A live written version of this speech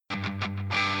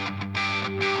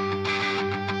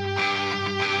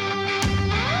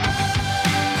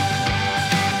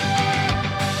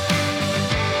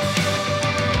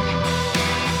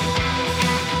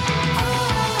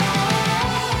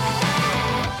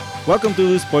Welcome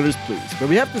to Spoilers Please, where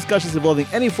we have discussions involving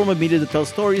any form of media to tell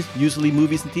stories, usually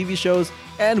movies and TV shows,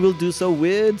 and we'll do so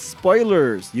with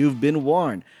spoilers. You've been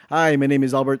warned. Hi, my name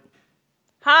is Albert.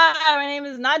 Hi, my name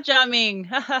is not Jiaming.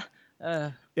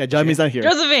 Yeah, Jamie's not here.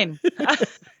 Josephine.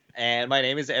 And my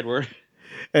name is Edward.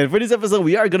 And for this episode,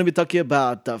 we are going to be talking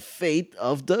about the fate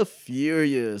of the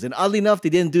Furious. And oddly enough, they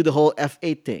didn't do the whole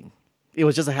F8 thing. It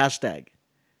was just a hashtag.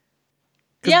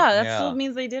 Yeah, that still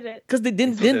means they did it. Because they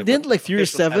didn't like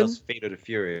Furious 7. Fate of the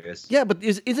Furious. Yeah, but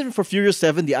isn't it for Furious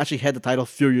 7? They actually had the title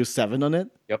Furious 7 on it.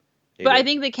 Yep. But I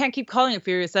think they can't keep calling it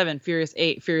Furious 7, Furious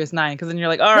 8, Furious 9, because then you're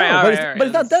like, all right. But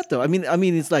it's not that though. I mean,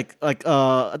 it's like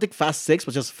I think Fast 6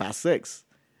 was just Fast 6.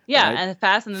 Yeah, right? and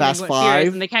Fast, and then Fast they went 5.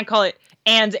 Furious, and they can't call it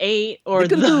and 8 or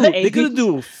they could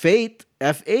do Fate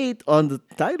F8 on the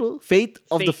title, Fate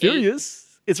of the Furious.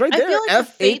 It's right there, like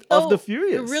F8 of the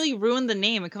Furious. It really ruined the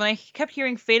name, because when I kept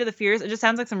hearing Fate of the Furious, it just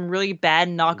sounds like some really bad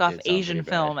knockoff Asian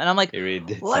film, and I'm like,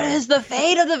 what is the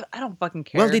fate of the? I don't fucking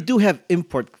care. Well, they do have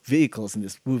import vehicles in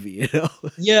this movie, you know.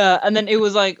 Yeah, and then it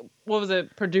was like, what was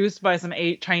it? Produced by some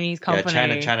Chinese company.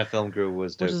 Yeah, China Film Group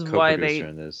was the co-producer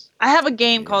in this. I have a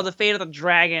game called The Fate of the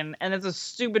Dragon, and it's a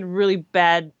stupid, really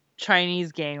bad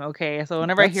Chinese game. Okay, so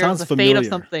whenever I hear the fate of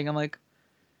something, I'm like,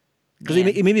 because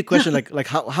it made me question like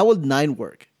how would 9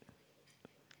 work?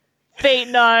 Fate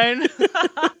 9.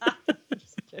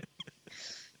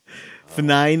 The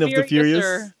 9 of the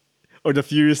Furious. Or the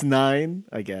Furious 9,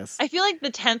 I guess. I feel like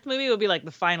the 10th movie would be like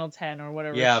the final 10 or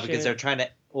whatever. Yeah, because they're trying to.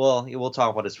 Well, we'll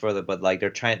talk about this further, but like they're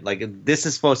trying. Like this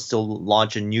is supposed to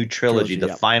launch a new trilogy, the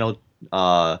final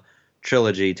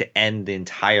trilogy to end the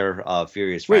entire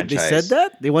Furious franchise. Wait, they said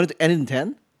that they wanted to end in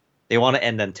 10. They want to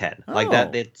end in 10. Like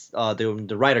that. It's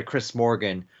the writer Chris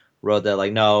Morgan wrote that.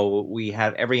 Like, no, we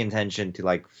have every intention to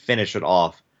like finish it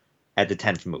off at the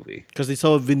 10th movie. Because they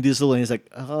saw Vin Diesel and he's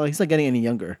like, oh, he's not getting any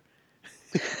younger.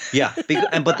 Yeah,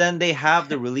 but then they have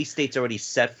the release dates already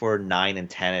set for 9 and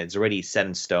 10. It's already set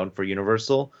in stone for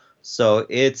Universal, so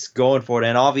it's going for it.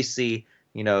 And obviously,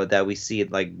 you know that we see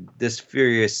it like this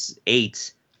Furious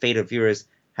 8, Fate of Furious,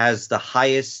 has the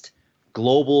highest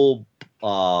global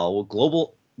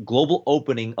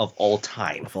opening of all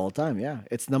time. Of all time, yeah,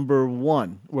 it's number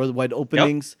 1 worldwide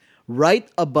openings, right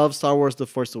above Star Wars: The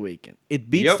Force Awakens. It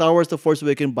beat Star Wars: The Force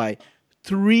Awakens by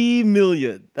 3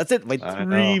 million. That's it, by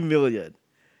 3 million.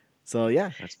 So yeah,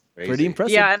 that's pretty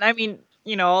impressive. Yeah, and I mean,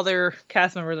 you know, all their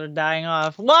cast members are dying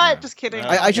off. What? Yeah. Just kidding.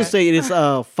 I should say it is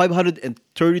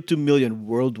 532 million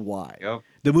worldwide. Yep.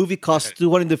 The movie cost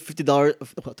 $250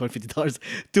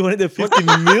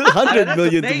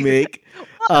 million to make.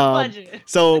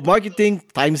 So marketing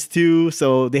times 2.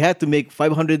 So they had to make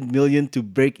 500 million to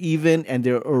break even, and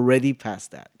they're already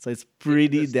past that. So it's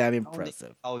pretty damn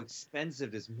impressive. How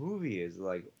expensive this movie is!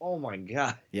 Like, oh my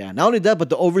god. Yeah. Not only that, but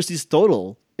the overseas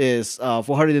total is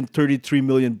 433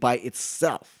 million by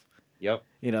itself. Yep.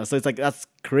 You know, so it's like that's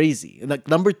crazy. And like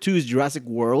number 2 is Jurassic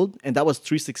World, and that was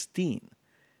 316.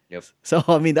 Yep. So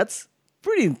I mean that's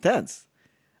pretty intense.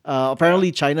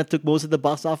 Apparently China took most of the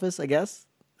box office, I guess.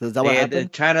 Is that what happened? The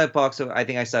China box, I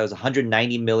think I saw it was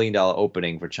 $190 million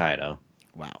opening for China.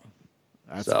 Wow,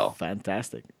 that's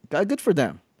fantastic. Good for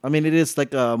them. I mean, it is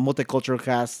like a multicultural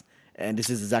cast, and this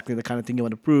is exactly the kind of thing you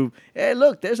want to prove. Hey,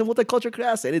 look, there's a multicultural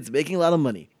cast, and it's making a lot of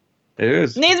money. It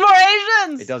is. Needs more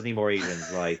Asians. It does need more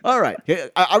Asians. Like, all right,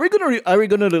 are we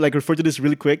gonna like refer to this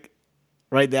really quick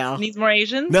right now? Needs more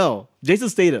Asians? No, Jason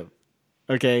Statham.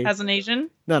 Okay. As an Asian?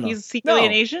 No. He's secretly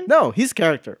an Asian? No, his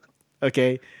character.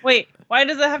 Okay. Wait, why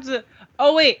does it have to?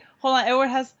 Oh wait, hold on. Edward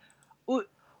has.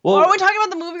 Well, are we talking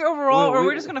about the movie overall, or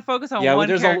we're just gonna focus on one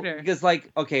character? Because like,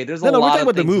 okay, there's we're lot talking of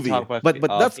about the things movie, to talk about, but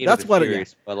that's what it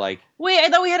is. But like, wait, I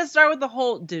thought we had to start with the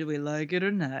whole. Did we like it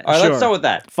or not? All right, let's start with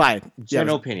that. Fine.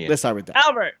 General opinion. Let's start with that.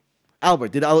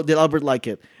 Albert, did Albert like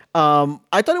it? I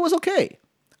thought it was okay.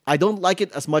 I don't like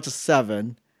it as much as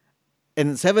 7,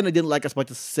 and 7 I didn't like as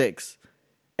much as 6.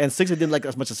 And 6 I didn't like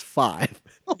as much as 5.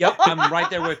 Yep, I'm right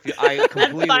there with you. I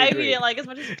completely and 5 agree. you didn't like as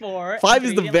much as 4. 5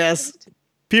 is the best.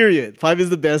 Period. 5 is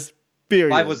the best.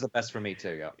 Period. 5 was the best for me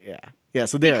too. Yeah.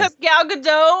 So there. Because Gal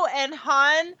Gadot and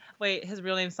Han, his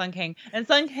real name is Sun Kang, and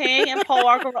Sun Kang and Paul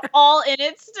Walker were all in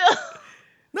it still.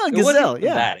 No, Gazelle.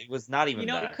 Yeah. That. It was not even. You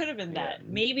know, that. It could have been that.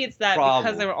 Maybe it's that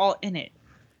because they were all in it.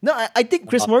 No, I think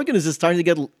Chris Morgan is just starting to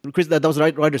get Chris. That was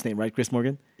the writer's name, right? Chris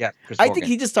Morgan. Yeah, Chris Morgan. I think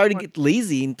he just started to get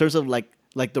lazy in terms of like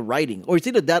the writing, or it's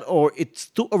either that or it's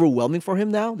too overwhelming for him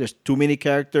now. There's too many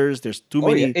characters. There's too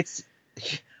many. Yeah.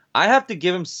 I have to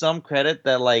give him some credit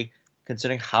that like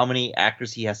considering how many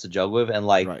actors he has to juggle with, and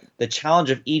like the challenge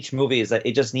of each movie is that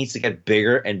it just needs to get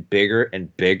bigger and bigger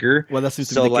and bigger. Well, that seems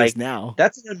to be the case now.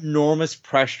 That's an enormous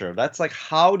pressure. That's like,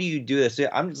 how do you do this?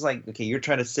 I'm just like, okay, you're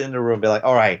trying to sit in the room and be like,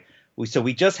 all right,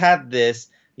 we just had this,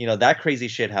 that crazy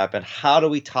shit happened. How do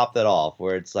we top that off?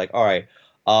 Where it's like, all right,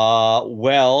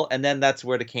 well, and then that's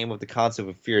where it came with the concept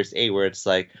of Furious 8, where it's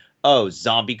like, oh,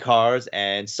 zombie cars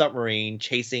and submarine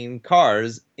chasing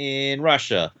cars in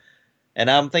Russia. And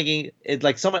I'm thinking, it's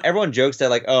like everyone jokes that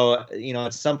like, oh,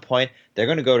 at some point they're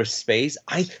going to go to space.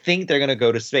 I think they're going to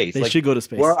go to space. They should go to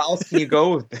space. Where else can you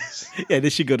go with this? Yeah, they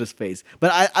should go to space.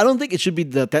 But I don't think it should be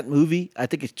the 10th movie. I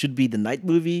think it should be the 9th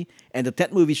movie. And the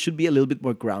 10th movie should be a little bit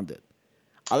more grounded.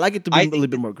 I like it to be a little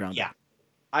bit more grounded. Yeah.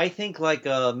 I think like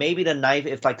maybe the 9th,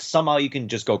 if like somehow you can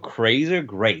just go crazy,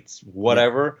 great.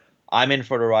 Whatever. Yeah. I'm in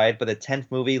for the ride. But the 10th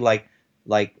movie, like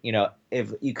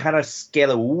if you kind of scale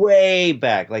it way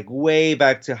back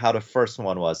to how the first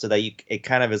one was, so that it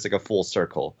kind of is like a full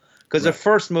circle. Because the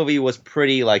first movie was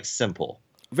pretty like simple,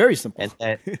 very simple,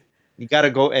 and you got to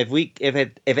go if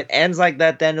it ends like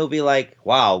that, then it'll be like,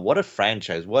 wow, what a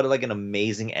franchise, what like an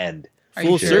amazing end.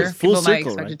 Full circle. People might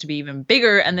expect it to be even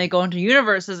bigger, and they go into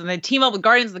universes and they team up with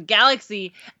Guardians of the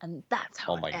Galaxy, and that's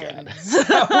how it ends.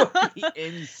 That would be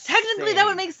insane. Technically, that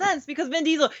would make sense because Vin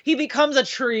Diesel, he becomes a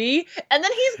tree, and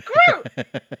then he's Groot.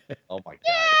 Oh my god!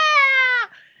 Yeah.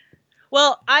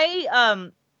 Well,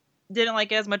 I didn't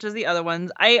like it as much as the other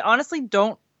ones. I honestly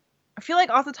don't. I feel like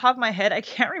off the top of my head, I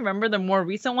can't remember the more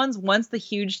recent ones once the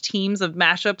huge teams of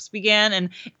mashups began and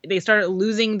they started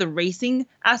losing the racing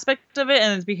aspect of it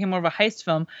and it became more of a heist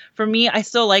film. For me, I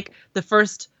still like the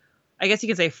first, I guess you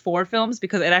could say 4 films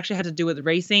because it actually had to do with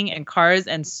racing and cars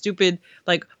and stupid,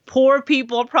 like, poor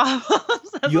people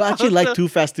problems. You actually like Too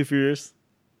Fast, Too Furious?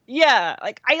 Yeah,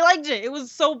 like I liked it. It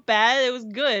was so bad, it was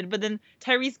good. But then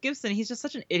Tyrese Gibson, he's just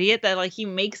such an idiot that like he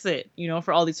makes it,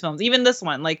 for all these films. Even this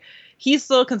one, like he's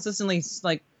still consistently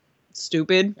like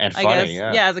stupid and funny, I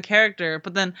guess. Yeah, as a character.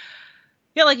 But then,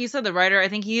 yeah, like you said, the writer, I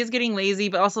think he is getting lazy.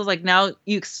 But also, like now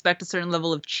you expect a certain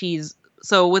level of cheese.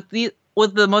 So with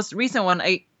the most recent one,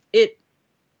 it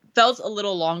felt a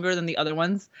little longer than the other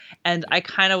ones, and I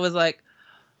kind of was like,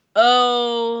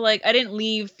 oh, like I didn't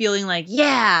leave feeling like,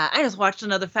 yeah, I just watched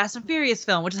another Fast and Furious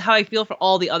film, which is how I feel for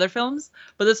all the other films.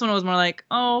 But this one was more like,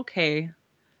 oh, okay,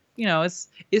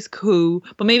 it's cool.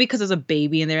 But maybe because there's a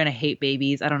baby in there and I hate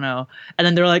babies, I don't know. And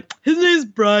then they're like, his name's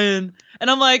Brian,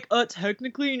 and I'm like,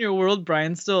 technically in your world,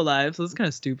 Brian's still alive, so it's kind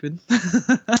of stupid.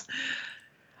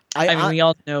 I mean, we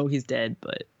all know he's dead,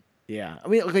 but yeah, I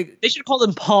mean, okay, they should call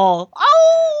him Paul.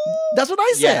 Oh, that's what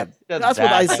I said. Yeah, that's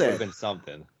what I said. That would have been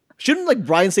something. Shouldn't like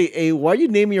Brian say, "Hey, why are you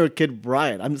naming your kid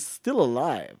Brian? I'm still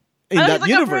alive in that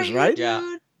universe, right?"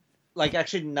 Yeah. Like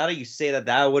actually, now that you say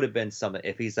that would have been something.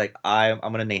 If he's like, I'm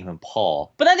gonna name him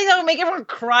Paul. But I think that would make everyone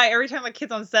cry every time the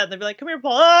kid's on set. They'd be like, "Come here,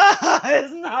 Paul."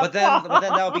 It's not but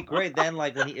then that would be great. Then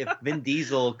like if Vin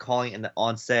Diesel calling in the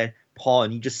on set Paul,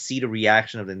 and you just see the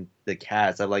reaction of the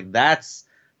cast, I'm like, that's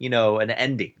an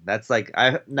ending. That's like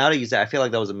now that you say, I feel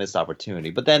like that was a missed opportunity.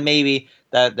 But then maybe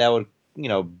that would.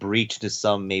 Breach to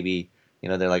some, maybe,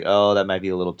 they're like, oh, that might be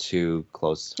a little too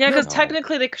close. Yeah, because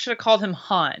technically they should have called him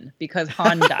Han because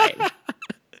Han died.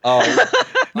 But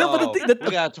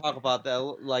we gotta talk about that.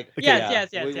 Like, yes.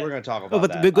 We're gonna talk about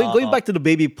that. But going back to the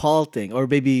baby Paul thing or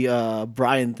baby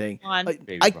Brian thing,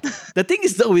 the thing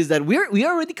is though is that we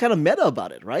are already kind of meta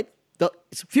about it, right? The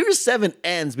Furious 7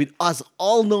 ends with us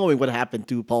all knowing what happened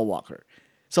to Paul Walker,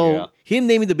 so him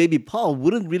naming the baby Paul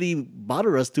wouldn't really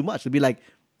bother us too much. It'd be like,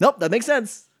 nope, that makes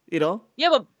sense, Yeah,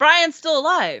 but Brian's still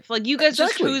alive. Like, you guys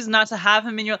just choose not to have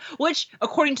him in your... Which,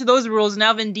 according to those rules,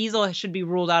 now Vin Diesel should be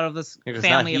ruled out of this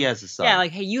family. He has a son. Yeah,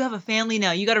 like, hey, you have a family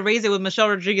now. You got to raise it with Michelle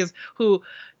Rodriguez, who...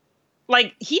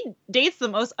 Like, he dates the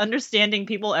most understanding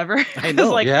people ever. I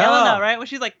know. Like, Helena, right? When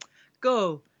she's like,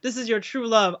 go... This is your true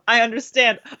love. I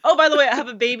understand. Oh, by the way, I have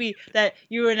a baby that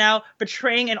you are now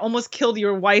betraying and almost killed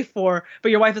your wife for.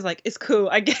 But your wife is like, it's cool.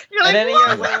 I get. You're like, and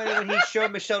then when he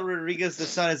showed Michelle Rodriguez the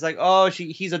son, it's like, oh,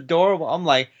 he's adorable. I'm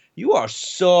like, you are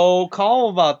so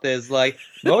calm about this. Like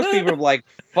most people are like,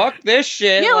 fuck this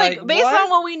shit. Yeah, like based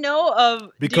on what we know of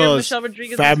Michelle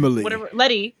Rodriguez, family, whatever,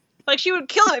 Letty, like she would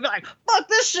kill him and be like, fuck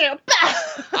this shit.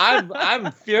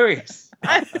 I'm furious.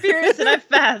 I'm furious and I'm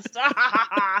fast.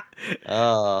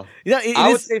 I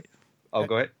would say. Oh,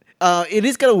 go ahead. It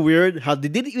is kind of weird how they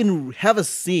didn't even have a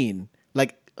scene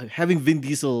like having Vin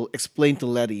Diesel explain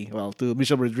to to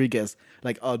Michelle Rodriguez,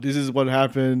 like, oh, this is what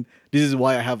happened. This is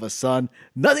why I have a son.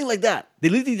 Nothing like that. They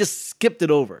literally just skipped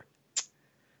it over.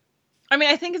 I mean,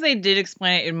 I think if they did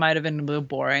explain it, it might have been a little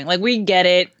boring. Like, we get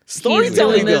it. Storytelling, He's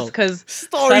doing this though. because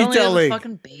Storytelling.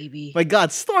 fucking baby. My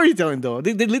God, storytelling though.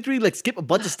 They literally like skip a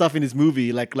bunch of stuff in this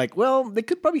movie. Well, they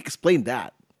could probably explain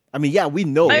that. I mean, yeah, we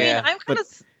know. I Yeah. mean, I'm kind of.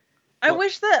 I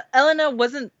wish that Elena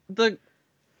wasn't the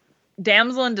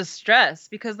damsel in distress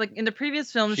because, like, in the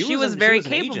previous films, she was very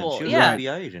capable. She was yeah, an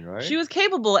FBI agent, right? she was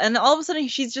capable, and all of a sudden,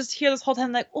 she's just here this whole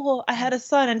time, like, oh, I had a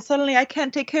son, and suddenly I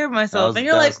can't take care of myself, and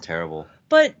you're like, was terrible.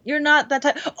 but you're not that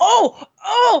type. Oh!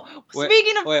 Wait,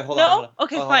 Speaking of, wait, hold no, on, hold on.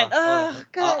 okay, Hold fine. on, hold on.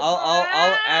 God.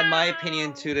 I'll add my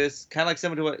opinion to this, kind of like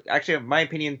similar to what. Actually, my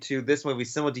opinion to this movie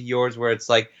similar to yours, where it's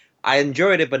like I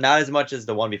enjoyed it, but not as much as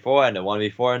the one before, and the one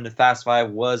before, and the Fast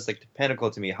Five was like the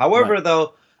pinnacle to me. However,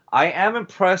 though, I am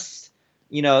impressed.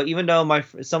 You know, even though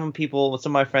some of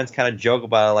my friends kind of joke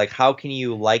about it, like, how can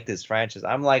you like this franchise?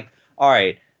 I'm like, all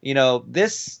right, you know,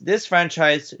 this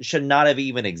franchise should not have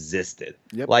even existed.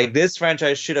 Yep. Like, this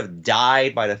franchise should have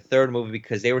died by the third movie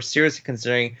because they were seriously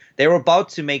considering they were about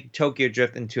to make Tokyo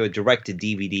Drift into a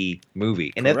direct-to-DVD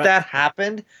movie. And Correct. if that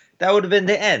happened, that would have been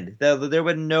the end. There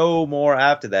would no more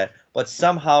after that. But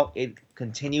somehow it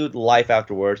continued life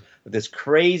afterwards with this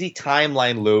crazy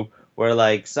timeline loop where,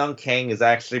 like, Sung Kang is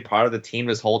actually part of the team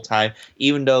this whole time,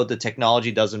 even though the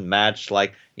technology doesn't match.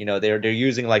 Like, you know, they're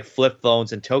using, like, flip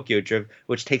phones in Tokyo Drift,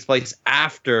 which takes place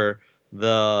after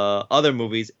the other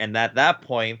movies, and at that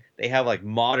point, they have, like,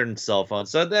 modern cell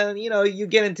phones. So then, you know, you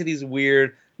get into these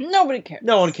weird... Nobody cares.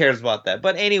 No one cares about that.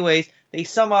 But anyways, they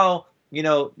somehow... You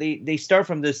know, they start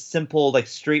from this simple, like,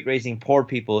 street racing poor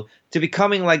people to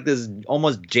becoming, like, this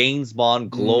almost James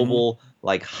Bond global,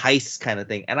 like, heist kind of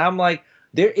thing. And I'm like,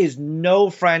 there is no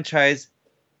franchise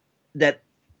that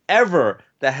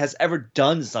has ever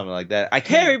done something like that.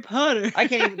 Harry Potter. I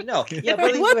can't even know. Yeah, but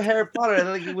even with Harry Potter,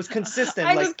 like, it was consistent.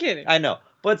 I'm like, just kidding. I know,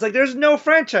 but it's like there's no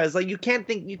franchise. Like, you can't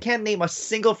name a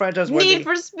single franchise. Where Need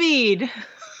for Speed.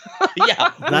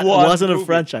 Yeah, That wasn't a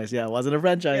franchise. Yeah, it wasn't a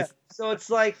franchise. Yeah. So it's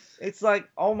like,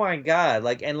 oh my God,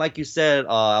 like, and like you said,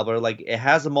 Albert, like, it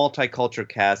has a multicultural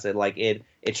cast.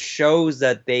 It shows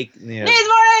that they, you know, Needs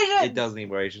more Asians. it does need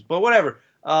more Asians, but whatever.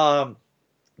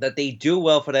 That they do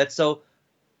well for that. So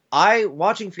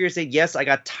watching Furious 8, yes, I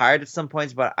got tired at some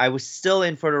points, but I was still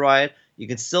in for the ride. You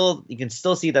can still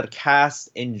see that the cast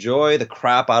enjoy the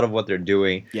crap out of what they're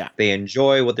doing. Yeah. They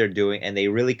enjoy what they're doing and they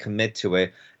really commit to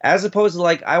it. As opposed to,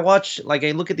 like, I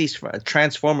look at these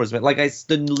Transformers, but like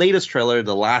the latest trailer,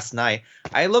 the last night,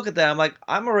 I look at that, I'm like,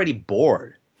 I'm already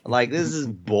bored. Like, this is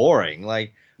boring.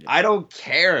 Like, I don't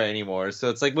care anymore. So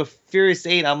it's like with Furious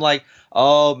 8, I'm like,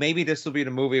 oh, maybe this will be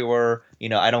the movie where, you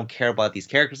know, I don't care about these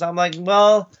characters. I'm like,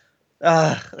 well,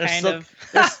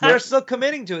 they're still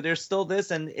committing to it. There's still this,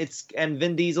 and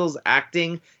Vin Diesel's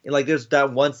acting. Like, there's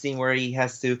that one scene where he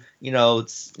has to,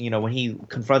 when he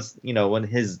confronts, when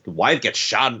his wife gets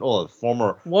shot. Oh,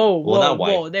 former.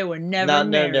 Whoa! They were never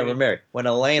married. Never married. When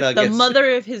Elena the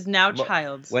mother of his now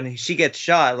child. When she gets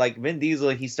shot, like, Vin Diesel,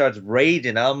 he starts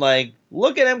raging. I'm like,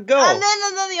 look at him go. And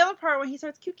then the other part when he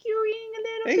starts cooing a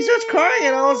little bit. He starts crying,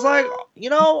 and I was like,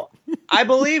 I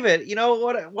believe it.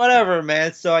 Whatever,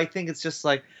 man. So I think it's just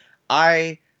like,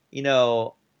 I'm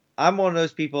one of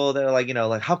those people that are like,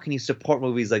 like, how can you support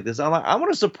movies like this? I'm like, I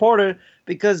want to support it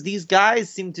because these guys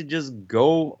seem to just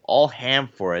go all ham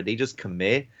for it. They just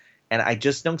commit, and I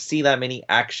just don't see that many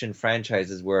action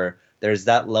franchises where there's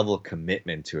that level of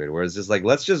commitment to it. Where it's just like,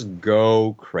 let's just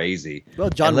go crazy. Well,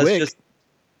 John Wick.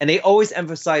 And they always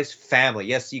emphasize family.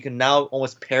 Yes, you can now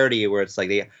almost parody it where it's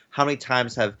like, how many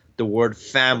times have the word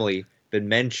family been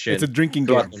mentioned? It's a drinking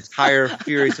game. The entire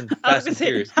Furious and Fast and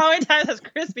Furious. How many times has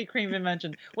Krispy Kreme been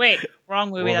mentioned? Wait,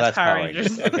 wrong movie. Well, that's Power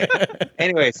Rangers. Okay.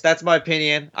 Anyways, that's my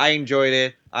opinion. I enjoyed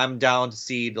it. I'm down to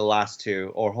see the last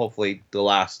two, or hopefully the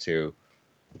last two.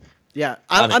 Yeah,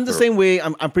 I'm the same way.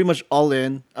 I'm pretty much all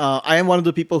in. I am one of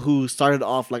the people who started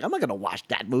off like, I'm not gonna watch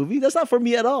that movie. That's not for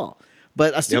me at all.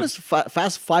 But as soon as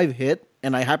Fast 5 hit,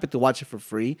 and I happened to watch it for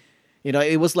free,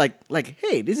 it was like,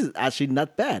 hey, this is actually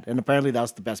not bad. And apparently that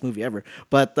was the best movie ever.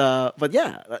 But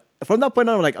yeah, from that point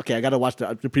on, I'm like, okay, I gotta watch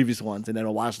the previous ones, and then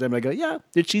I'll watch them. And I go, yeah,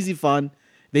 they're cheesy fun.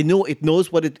 It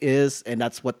knows what it is, and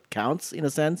that's what counts in a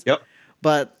sense. Yep.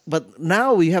 But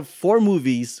now we have 4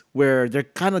 movies where they're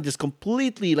kind of just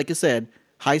completely, like I said,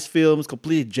 heist films,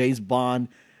 completely James Bond.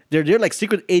 They're like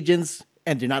secret agents,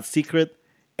 and they're not secret.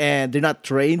 And they're not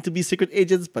trained to be secret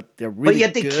agents, but they're really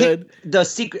good. But yet they kick the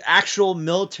secret, actual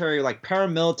military, like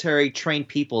paramilitary trained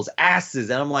people's asses.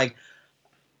 And I'm like,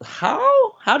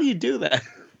 how do you do that?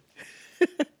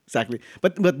 Exactly.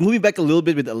 But moving back a little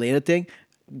bit with the Elena thing,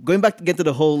 going back to get to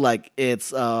the whole, like,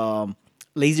 it's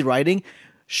lazy writing.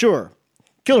 Sure,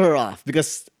 kill her off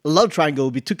because a love triangle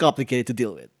would be too complicated to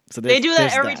deal with. So they do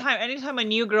that every time. Anytime a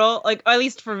new girl, like at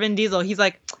least for Vin Diesel, he's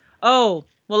like, "Oh,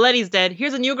 well, Letty's dead.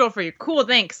 Here's a new girl for you. Cool,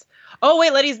 thanks. Oh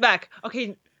wait, Letty's back.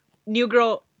 Okay, new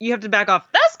girl, you have to back off.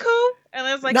 That's cool." And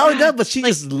I was like, no, but she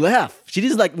just left. She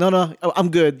just like, no,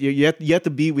 I'm good. You have to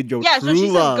be with your true so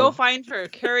she love. said, go find her.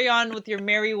 Carry on with your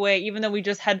merry way, even though we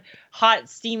just had hot,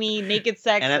 steamy, naked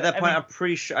sex. And at that point, I'm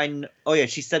pretty sure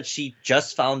she said she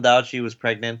just found out she was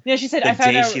pregnant. Yeah, she said I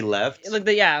found out. She left. Like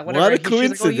whatever. What a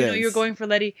coincidence. Like, you know you're going for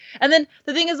Letty. And then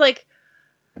the thing is like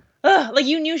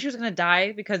you knew she was gonna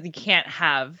die because you can't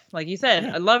have, like you said,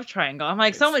 a love triangle. I'm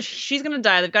like, she's gonna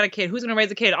die. They've got a kid. Who's gonna raise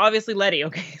a kid? Obviously Letty.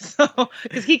 Okay, so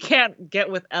because he can't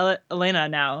get with Elena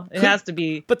now, it has to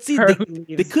be. But see,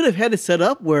 they could have had it set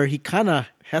up where he kind of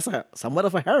has somewhat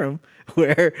of a harem,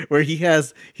 where he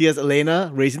has Elena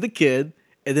raising the kid,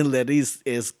 and then Letty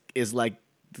is like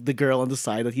the girl on the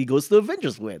side that he goes to the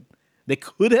Avengers with. They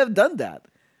could have done that.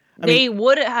 They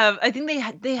would have. I think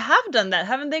they have done that,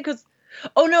 haven't they? Because.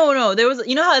 Oh no! There was,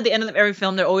 you know how at the end of every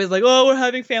film they're always like, "Oh, we're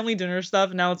having family dinner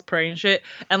stuff," and now it's prey and shit.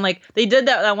 And like they did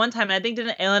that one time, and I think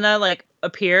didn't Elena like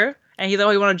appear? And he's like,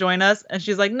 "Oh, you want to join us?" And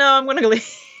she's like, "No, I'm gonna go leave."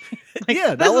 Like,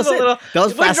 yeah, that was it. That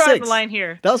was Fast Six. The line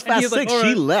here. That was Fast Six. Like,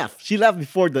 she left. She left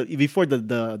before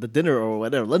the dinner or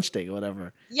whatever, lunch date or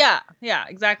whatever. Yeah,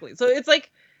 exactly. So it's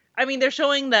like, I mean, they're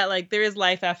showing that like there is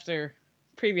life after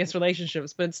previous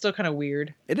relationships, but it's still kind of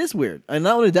weird. It is weird, and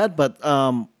not only that, but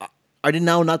are they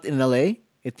now not in LA?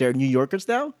 If they're New Yorkers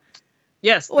now?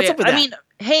 Yes. What's up with that? I mean,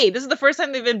 hey, this is the first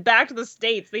time they've been back to the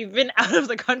States. They've been out of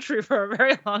the country for a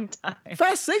very long time.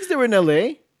 Fast Six, they were in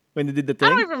LA when they did the thing. I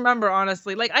don't even remember,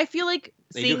 honestly. Like, I feel like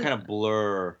they do kind of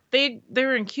blur. They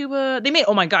were in Cuba.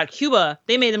 Oh my God, Cuba.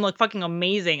 They made them look fucking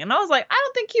amazing. And I was like, I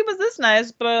don't think Cuba's this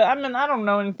nice, but I mean, I don't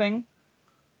know anything.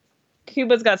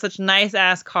 Cuba's got such nice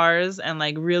ass cars and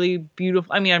like really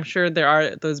beautiful. I mean, I'm sure there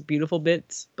are those beautiful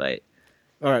bits, but.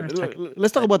 All right,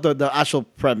 let's talk about the actual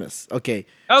premise. Okay.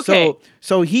 Okay.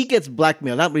 So he gets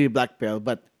blackmailed, not really blackmailed,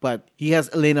 but he has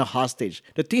Elena hostage.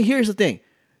 Here's the thing: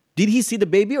 did he see the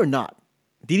baby or not?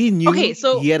 Did he knew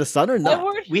he had a son or not?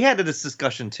 We had this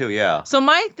discussion too. Yeah. So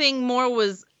my thing more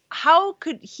was, how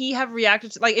could he have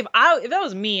reacted to, like, if that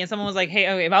was me and someone was like, hey,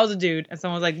 okay, if I was a dude and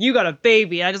someone was like, you got a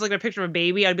baby, and I just looked at a picture of a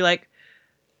baby, I'd be like,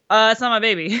 it's not my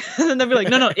baby. And they'd be like,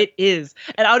 no, it is.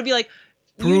 And I would be like,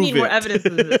 you need more evidence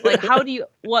than this. Like, how do you,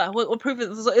 what proof is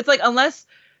this? It's like, unless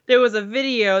there was a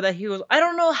video that he was, I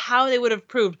don't know how they would have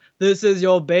proved this is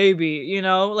your baby, you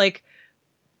know, like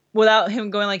without him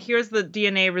going like, here's the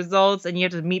DNA results and you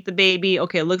have to meet the baby.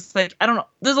 Okay, it looks like, I don't know.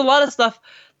 There's a lot of stuff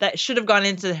that should have gone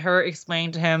into her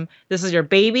explaining to him, this is your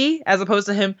baby, as opposed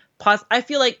to him. I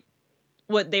feel like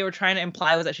what they were trying to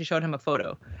imply was that she showed him a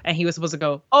photo and he was supposed to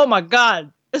go, oh my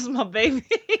God, this is my baby.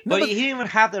 But he didn't even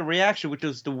have that reaction, which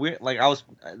was the weird. Like, I was,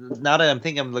 now that I'm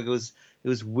thinking, like, it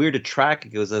was weird to track.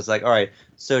 It was like, all right,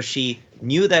 so she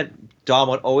knew that Dom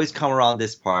would always come around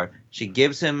this part. She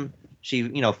gives him,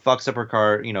 fucks up her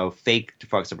car, fake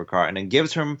fucks up her car, and then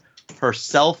gives him her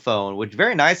cell phone, which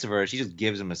very nice of her. She just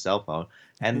gives him a cell phone,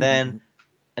 and then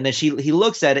he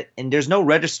looks at it, and there's no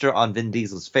register on Vin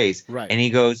Diesel's face. Right. And he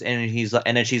goes, and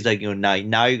then she's like,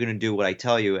 now you're gonna do what I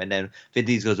tell you. And then Vin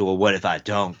Diesel goes, well, what if I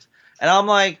don't? And I'm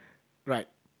like, right.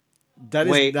 That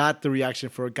is not the reaction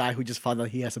for a guy who just found out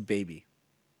he has a baby.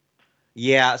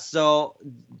 Yeah. So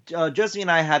Josie and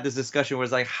I had this discussion where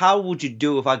it's like, how would you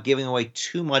do without giving away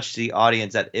too much to the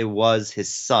audience that it was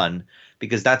his son?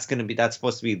 Because that's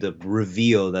supposed to be the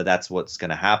reveal that's what's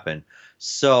gonna happen.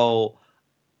 So.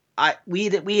 We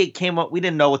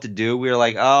didn't know what to do. We were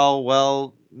like, oh,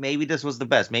 well, maybe this was the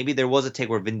best. Maybe there was a take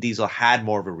where Vin Diesel had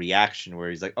more of a reaction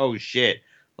where he's like, oh, shit.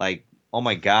 Like, oh,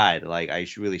 my God. Like, I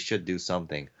really should do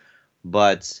something.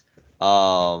 But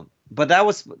that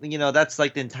was, that's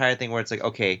like the entire thing where it's like,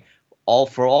 okay,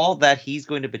 for all that, he's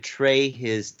going to betray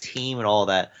his team and all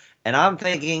that. And I'm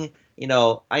thinking,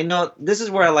 I know this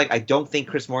is where I don't think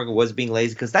Chris Morgan was being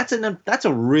lazy, because that's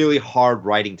a really hard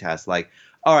writing task. Like,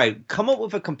 all right, come up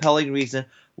with a compelling reason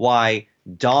why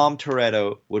Dom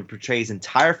Toretto would portray his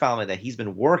entire family that he's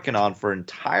been working on for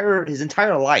his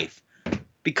entire life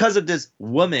because of this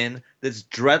woman, this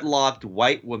dreadlocked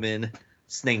white woman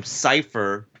named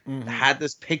Cypher, had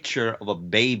this picture of a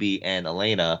baby and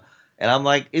Elena. And I'm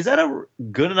like, is that a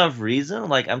good enough reason?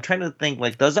 Like, I'm trying to think,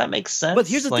 like, does that make sense? But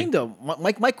here's the thing, though.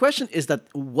 My question is that,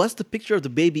 was the picture of the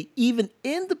baby even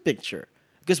in the picture?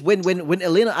 Because when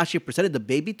Elena actually presented the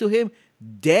baby to him,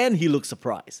 then he looked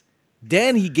surprised.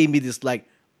 Then he gave me this like,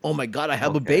 oh my God, I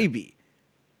have a baby.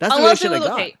 That's the reaction I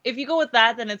got. Okay, if you go with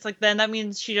that, then it's like, then that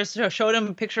means she just showed him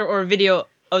a picture or a video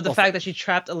of the fact that she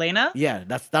trapped Elena. Yeah,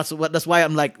 that's why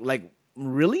I'm like,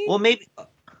 really? Well, maybe.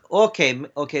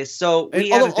 okay. So we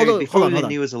had a theory before we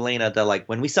knew it was Elena that like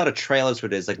when we saw the trailers for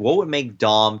this, like what would make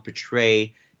Dom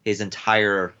betray his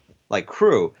entire like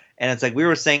crew? And it's like we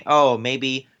were saying, oh,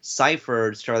 maybe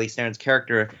Cypher, Charlize Theron's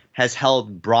character, has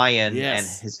held Brian and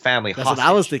his family hostage. That's what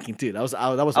I was thinking too. That was what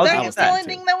I was the only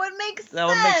thing that would make sense. That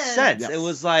would make sense. Yes. It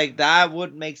was like that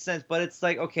would make sense, but it's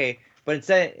like okay. But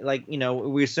instead, like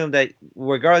we assume that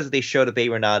regardless if they showed the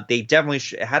baby or not, they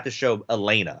definitely had to show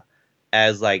Elena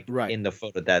as like in the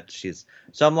photo that she's.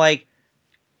 So I'm like,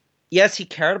 yes, he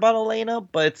cared about Elena,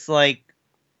 but it's like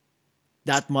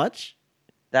that much.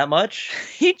 That much?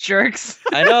 He jerks.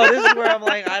 I know. This is where I'm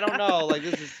like, I don't know. Like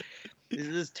this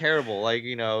is terrible. Like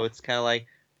it's kind of like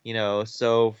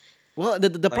So well,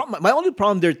 the problem. My only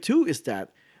problem there too is that.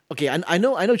 Okay, I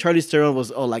know Charlize Theron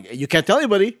was like you can't tell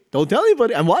anybody, don't tell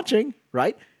anybody, I'm watching,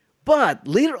 right? But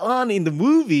later on in the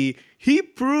movie,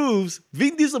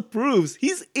 Vin Diesel proves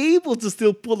he's able to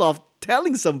still pull off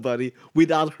telling somebody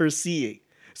without her seeing.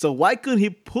 So why couldn't he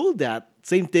pull that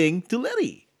same thing to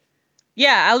Letty?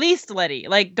 Yeah, at least Letty.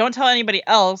 Like, don't tell anybody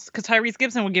else, because Tyrese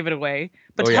Gibson would give it away.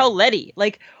 But tell Letty.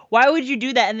 Like, why would you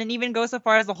do that? And then even go so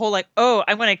far as the whole, like, oh,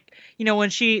 I'm going to, when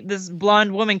this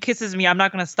blonde woman kisses me, I'm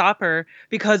not going to stop her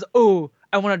because,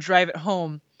 I want to drive it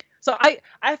home. So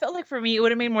I felt like for me, it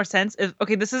would have made more sense if,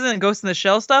 okay, this isn't Ghost in the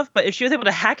Shell stuff, but if she was able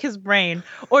to hack his brain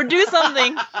or do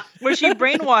something where she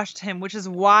brainwashed him, which is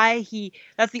why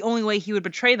that's the only way he would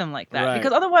betray them like that. Right.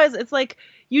 Because otherwise it's like,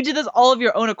 you did this all of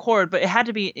your own accord, but it had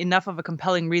to be enough of a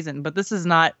compelling reason. But this is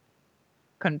not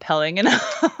compelling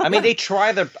enough. I mean,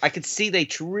 I could see they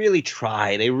really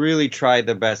try. They really tried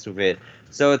their best with it.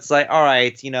 So it's like, all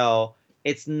right,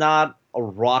 it's not a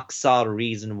rock solid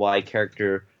reason why a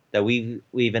character that we've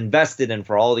invested in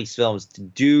for all these films to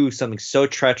do something so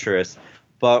treacherous.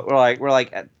 But we're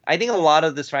like, I think a lot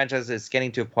of this franchise is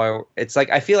getting to a point where it's like,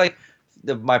 I feel like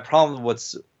my problem,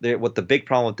 what the big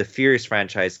problem with the Furious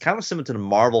franchise, kind of similar to the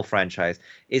Marvel franchise,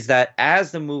 is that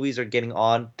as the movies are getting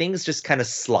on, things just kind of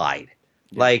slide.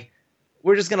 Yeah. Like,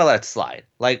 we're just going to let it slide.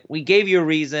 Like, we gave you a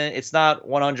reason. It's not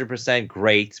 100%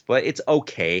 great, but it's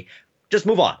okay. Just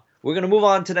move on. We're going to move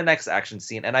on to the next action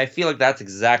scene. And I feel like that's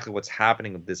exactly what's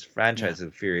happening with this franchise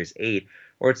of Furious 8,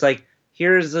 where it's like,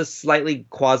 here's a slightly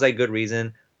quasi-good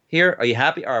reason. Here, are you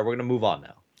happy? All right, we're going to move on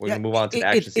now. We're going to move on to the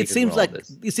action scene. It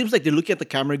seems like they're looking at the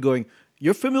camera going,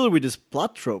 you're familiar with this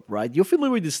plot trope, right? You're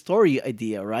familiar with this story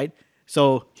idea, right?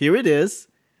 So here it is.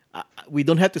 We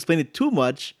don't have to explain it too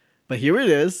much, but here it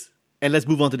is. And let's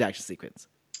move on to the action sequence.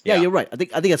 Yeah, you're right. I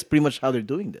think that's pretty much how they're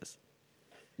doing this.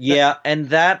 Yeah, and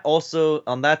that also,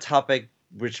 on that topic,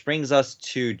 which brings us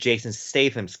to Jason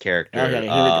Statham's character. Okay, here we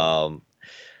go.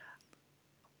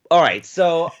 All right,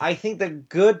 so I think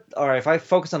if I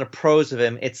focus on the pros of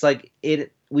him, it's like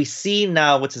we see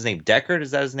now, what's his name? Deckard?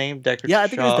 Is that his name? Deckard? Yeah, I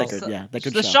think it's Deckard. Yeah,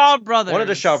 Deckard. The Shaw brothers. One of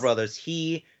the Shaw brothers.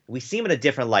 We see him in a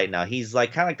different light now. He's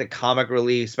like kind of like the comic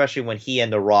relief, especially when he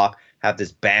and The Rock have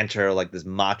this banter, like this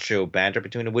macho banter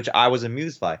between them, which I was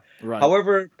amused by. Right.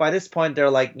 However, by this point, they're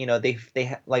like,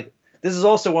 they like, this is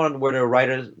also one where the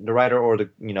writer or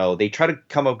they try to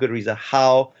come up with a good reason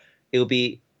how it would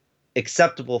be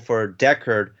acceptable for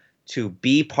Deckard to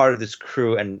be part of this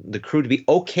crew and the crew to be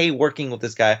okay working with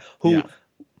this guy who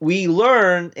we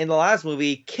learned in the last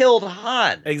movie killed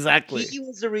Han. Exactly. He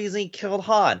was the reason he killed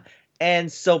Han.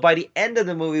 And so by the end of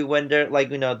the movie, when they're like,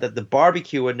 the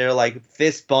barbecue, when they're like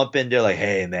fist bumping, they're like,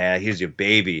 hey, man, here's your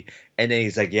baby. And then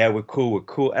he's like, yeah, we're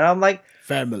cool. And I'm like,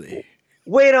 family.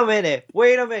 Wait a minute.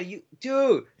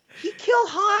 Dude, he killed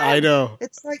Han. I know.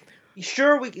 It's like,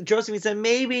 sure, Joseph said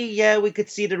maybe, we could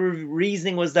see the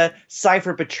reasoning was that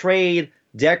Cypher betrayed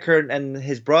Deckard and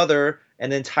his brother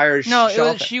and the entire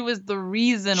she was the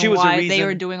reason why they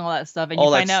were doing all that stuff. And you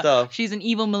find out she's an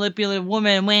evil, manipulative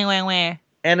woman. Wah.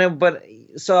 And then,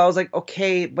 so I was like,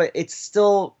 okay, but it's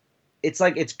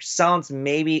like, it sounds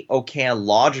maybe okay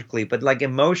logically, but like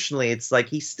emotionally, it's like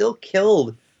he still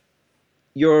killed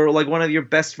one of your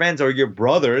best friends or your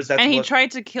brothers. And he tried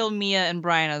to kill Mia and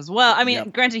Brian as well. I mean,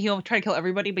 granted, he tried to kill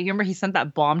everybody, but you remember he sent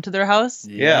that bomb to their house?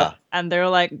 Yeah. And they're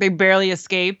like, they barely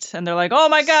escaped, and they're like, oh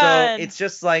my God. So it's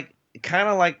just like, kind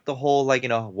of like the whole, like,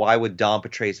 why would Dom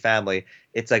betray his family?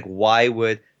 It's like, why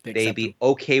would they be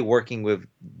okay working with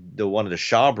one of the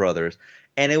Shaw brothers?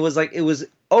 And it was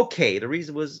okay. The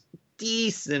reason was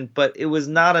decent, but it was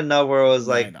not enough where it was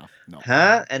like,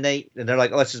 huh? And they're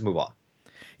like, let's just move on.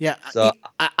 Yeah, so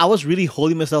I was really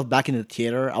holding myself back in the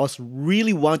theater. I was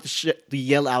really wanting to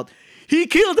yell out, he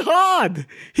killed Han!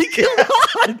 He killed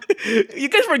Han! You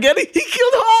guys forgetting? He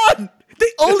killed Han!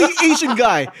 The only Asian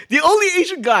guy!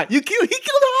 He killed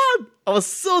Han! I was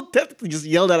so tempted to just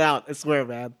yell that out, I swear,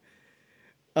 man.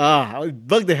 It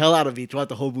bugged the hell out of me throughout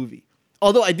the whole movie.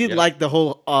 Although I did like the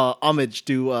whole homage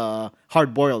to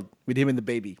Hard Boiled with him and the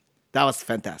baby. That was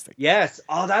fantastic. Yes.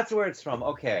 Oh, that's where it's from.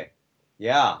 Okay.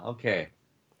 Yeah. Okay.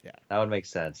 Yeah. That would make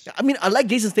sense. I mean, I like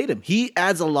Jason Statham. He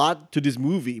adds a lot to this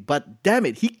movie, but damn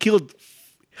it, he killed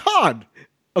Han.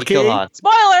 Okay. He killed Han.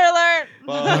 Spoiler alert!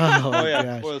 Oh yeah.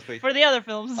 gosh. Spoilers, please. For the other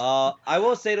films. I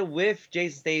will say that with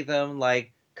Jason Statham,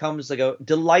 like, comes like a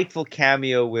delightful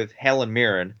cameo with Helen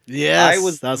Mirren. Yes, I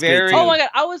was that's very. great too. Oh my god,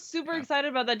 I was super excited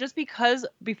about that just because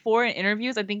before in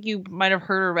interviews, I think you might have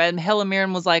heard or read, and Helen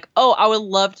Mirren was like, "Oh, I would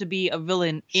love to be a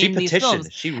villain She in these petitioned.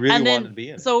 films." She really And then, wanted to be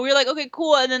in it. so we were like, "Okay,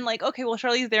 cool." And then like, okay, well,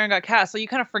 Charlize Theron got cast, so you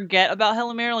kind of forget about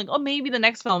Helen Mirren, like, oh, maybe the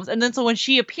next films. And then so when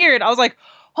she appeared, I was like,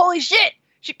 "Holy shit!"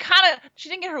 She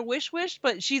didn't get her wish,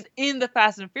 but she's in the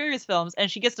Fast and Furious films,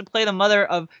 and she gets to play the mother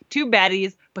of two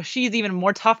baddies, but she's even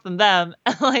more tough than them.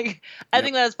 And like, I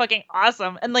think that's fucking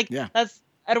awesome. And like, that's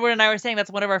Edward and I were saying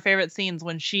that's one of our favorite scenes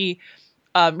when she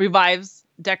revives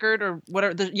Deckard or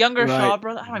whatever, the younger Shaw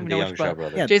brother. I don't even know which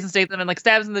brother. Yeah. Jason Statham, and like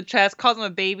stabs him in the chest, calls him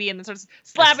a baby, and then starts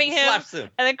slapping him,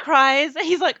 and then cries. And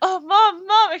he's like, "Oh,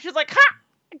 mom!" And she's like, "Ha!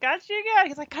 I got you again."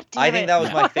 He's like, "God damn it!" I think that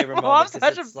was my favorite moment. I'm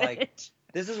such a bitch. Like,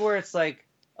 this is where it's like,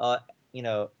 you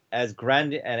know, as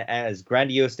grand and as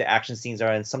grandiose the action scenes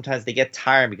are, and sometimes they get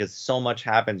tiring because so much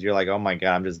happens. You're like, oh my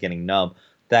god, I'm just getting numb.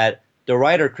 That the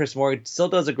writer Chris Morgan still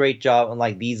does a great job on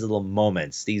like these little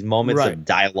moments, of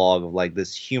dialogue, of like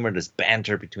this humor, this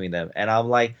banter between them. And I'm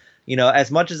like, you know,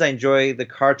 as much as I enjoy the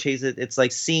car chase, it's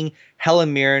like seeing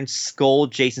Helen Mirren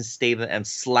scold Jason Statham and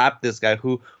slap this guy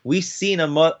who we've seen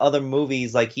in other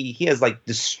movies. Like he has like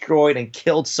destroyed and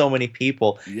killed so many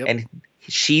people, and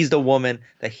she's the woman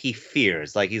that he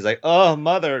fears. Like he's like, oh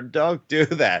mother, don't do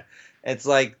that. It's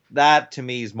like that to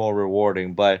me is more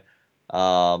rewarding. But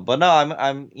no,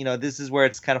 I'm you know, this is where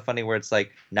it's kind of funny where it's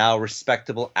like now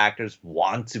respectable actors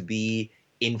want to be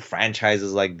in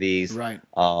franchises like these, right?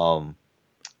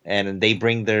 And they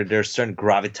bring their certain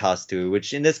gravitas to it,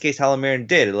 which in this case Helen Mirren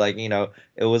did. Like, you know,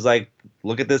 it was like,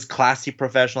 look at this classy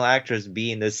professional actress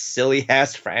being this silly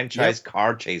ass franchise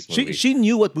car chase movie. She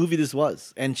knew what movie this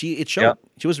was, and it showed. Yep.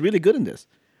 She was really good in this.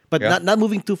 But not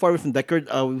moving too far away from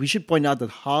Deckard, we should point out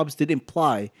that Hobbs did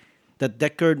imply that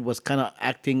Deckard was kind of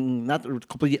acting not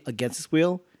completely against his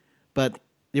will, but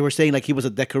they were saying like he was a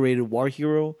decorated war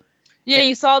hero. Yeah,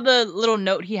 you saw the little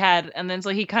note he had, and then so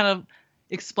he kind of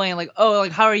explain like, oh,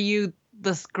 like how are you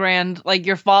this grand, like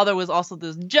your father was also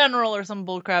this general or some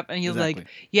bullcrap, and he was like,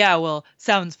 yeah, well,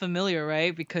 sounds familiar,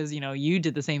 right? Because you know you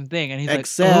did the same thing, and he's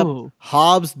except like, oh,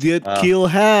 Hobbs did kill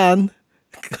Han.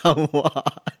 Come on,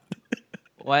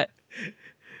 what?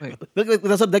 Wait. Look,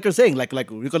 that's what Decker's saying. Like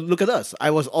look at us.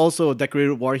 I was also a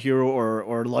decorated war hero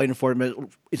or law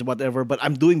enforcement is whatever, but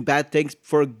I'm doing bad things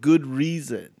for a good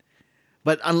reason.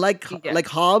 But unlike like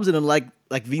Hobbs and unlike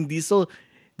like Vin Diesel,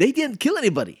 they didn't kill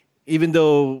anybody, even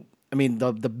though, I mean,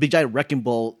 the big giant wrecking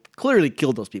ball clearly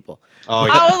killed those people. Oh,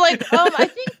 yeah. I was like, I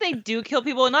think they do kill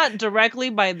people, not directly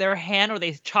by their hand or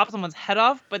they chop someone's head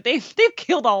off, but they've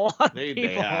killed a lot of people.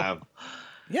 They have.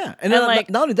 Yeah, and then like,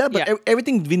 not only that, but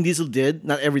everything Vin Diesel did,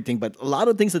 not everything, but a lot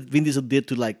of things that Vin Diesel did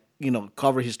to like, you know,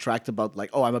 cover his tracks about like,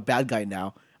 oh, I'm a bad guy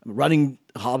now. I'm running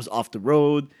Hobbs off the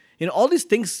road. You know, all these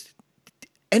things,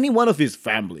 any one of his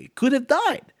family could have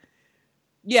died.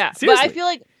 Yeah, seriously. But I feel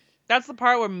like that's the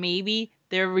part where maybe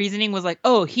their reasoning was like,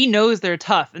 oh, he knows they're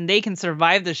tough and they can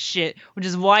survive this shit, which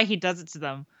is why he does it to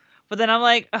them. But then I'm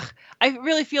like, ugh, I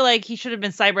really feel like he should have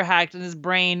been cyber hacked in his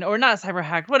brain, or not cyber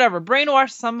hacked, whatever,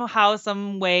 brainwashed somehow,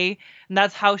 some way, and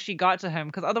that's how she got to him.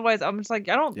 Because otherwise, I'm just like,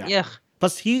 I don't. Yeah.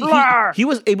 Plus, he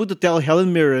was able to tell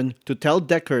Helen Mirren to tell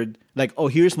Deckard like, oh,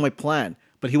 here's my plan,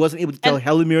 but he wasn't able to tell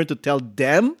Helen Mirren to tell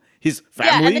them. His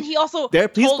family, yeah, and then he also their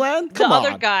peace told plan. Come on.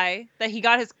 Other guy that he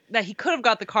could have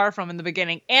got the car from in the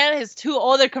beginning, and his two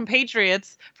other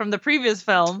compatriots from the previous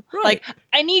film. Right. Like,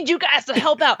 I need you guys to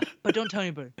help out, but don't tell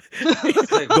anybody.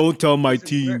 Don't tell my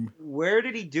team. Where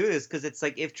did he do this? Because it's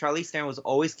like if Charlize Theron was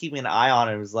always keeping an eye on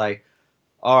it, it was like,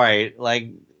 all right,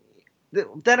 like.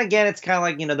 Then again, it's kind of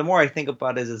like, you know, the more I think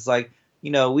about it, it's like,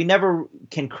 you know, we never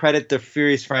can credit the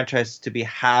Furious franchise to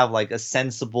have like a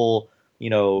sensible, you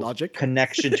know, logic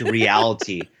connection to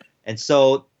reality. And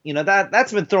so, you know,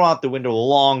 that's been thrown out the window a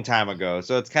long time ago.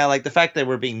 So it's kind of like the fact that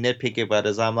we're being nitpicky about it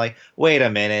is I'm like, wait a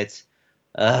minute.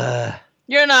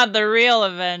 You're not the real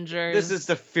Avengers. This is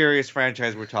the Furious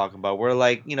franchise we're talking about. We're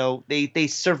like, you know, they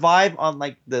survive on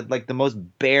like the most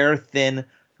bare thin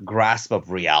grasp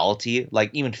of reality, like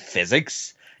even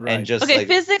physics. Right. And just okay,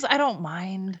 physics I don't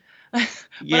mind. But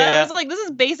I was like, this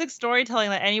is basic storytelling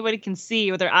that anybody can see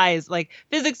with their eyes. Like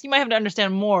physics, you might have to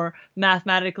understand more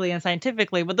mathematically and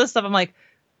scientifically, but this stuff, I'm like,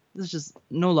 there's just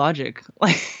no logic.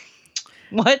 Like,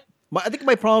 what? I think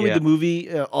my problem with the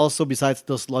movie, also besides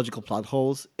those logical plot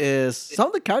holes, is some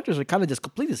of the characters are kind of just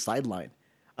completely sidelined.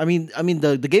 I mean,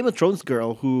 the Game of Thrones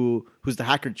girl who's the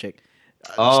hacker chick.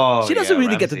 She doesn't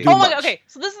really get to do much. Oh my god! Okay,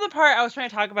 so this is the part I was trying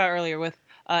to talk about earlier with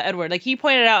Edward. Like he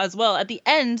pointed out as well. At the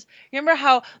end, remember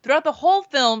how throughout the whole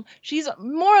film she's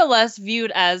more or less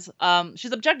viewed as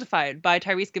she's objectified by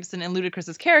Tyrese Gibson and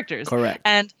Ludacris's characters. Correct.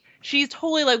 And she's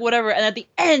totally like whatever. And at the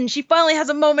end, she finally has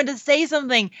a moment to say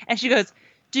something, and she goes,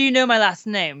 "Do you know my last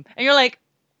name?" And you're like,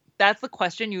 that's the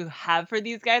question you have for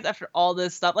these guys after all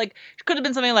this stuff. Like, it could have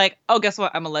been something like, oh, guess what?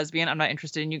 I'm a lesbian. I'm not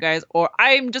interested in you guys. Or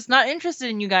I'm just not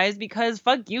interested in you guys because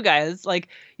fuck you guys. Like,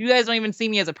 you guys don't even see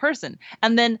me as a person.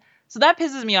 And then, so that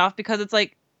pisses me off because it's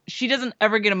like, she doesn't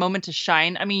ever get a moment to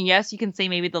shine. I mean, yes, you can say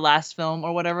maybe the last film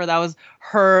or whatever, that was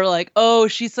her, like, oh,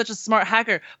 she's such a smart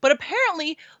hacker. But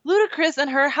apparently, Ludacris and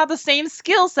her have the same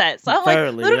skill set. So I'm like,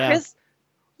 Ludacris,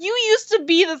 you used to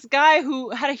be this guy who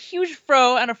had a huge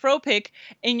fro and a fro pick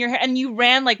in your hair, and you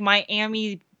ran like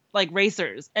Miami like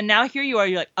racers. And now here you are,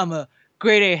 you're like, I'm a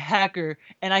grade A hacker,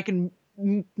 and I can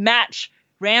match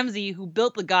Ramsey who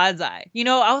built the God's Eye. You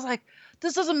know, I was like,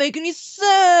 this doesn't make any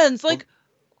sense. Like,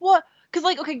 what? Because,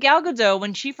 like, okay, Gal Gadot,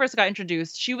 when she first got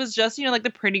introduced, she was just, you know, like the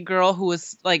pretty girl who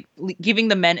was, like, giving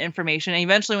the men information. And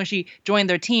eventually when she joined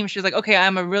their team, she was like, okay,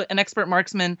 I'm an expert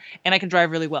marksman and I can drive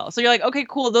really well. So you're like, okay,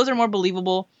 cool. Those are more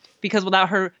believable because without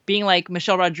her being like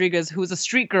Michelle Rodriguez, who's a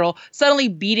street girl, suddenly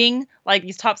beating, like,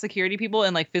 these top security people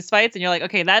in, like, fistfights. And you're like,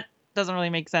 okay, that doesn't really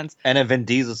make sense. And then Vin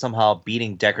Diesel somehow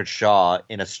beating Deckard Shaw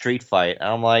in a street fight. And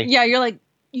I'm like... Yeah, you're like...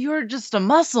 You're just a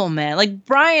muscle man. Like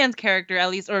Brian's character,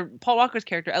 at least, or Paul Walker's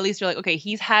character, at least you're like, okay,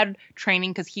 he's had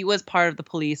training because he was part of the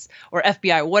police or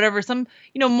FBI, whatever. Some,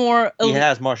 you know, more. He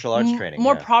has martial arts training.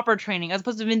 More proper training, as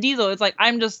opposed to Vin Diesel. It's like,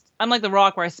 I'm like the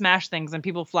Rock where I smash things and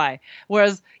people fly.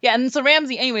 Whereas, yeah, and so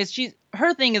Ramsey, anyways,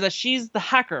 her thing is that she's the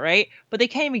hacker, right? But they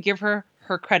can't even give her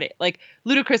credit. Like,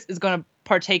 Ludacris is going to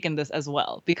partake in this as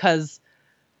well because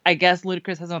I guess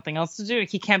Ludacris has nothing else to do.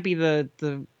 He can't be the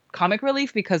comic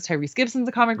relief because Tyrese Gibson's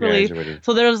a comic relief.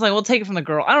 So they're just like, we'll take it from the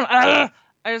girl. I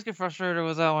just get frustrated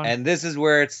with that one. And this is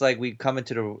where it's like we come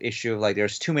into the issue of like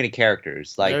there's too many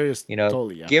characters. Like, you know,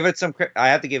 totally, give it some I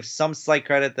have to give some slight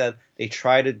credit that they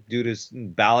try to do this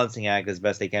balancing act as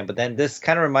best they can. But then this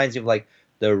kind of reminds you of like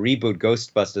the reboot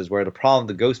Ghostbusters, where the problem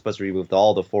with the Ghostbusters reboot with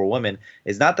all the 4 women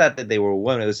is not that they were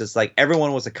women. It was just like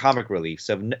everyone was a comic relief.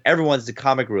 So if everyone's the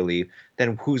comic relief,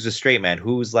 then who's the straight man?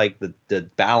 Who's like the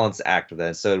balance act of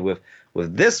that? So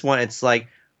with this one, it's like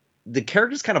the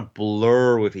characters kind of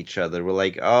blur with each other. We're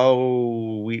like,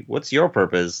 what's your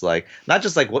purpose? Like, not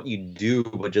just like what you do,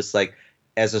 but just like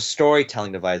as a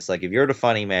storytelling device. Like, if you're the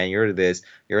funny man, you're this,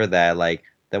 you're that. Like,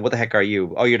 then what the heck are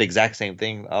you? Oh, you're the exact same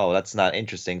thing. Oh, that's not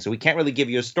interesting. So we can't really give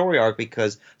you a story arc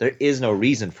because there is no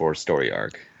reason for a story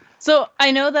arc. So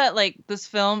I know that like this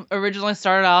film originally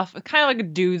started off kind of like a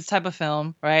dudes type of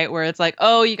film, right? Where it's like,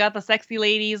 oh, you got the sexy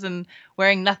ladies and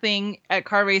wearing nothing at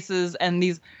car races and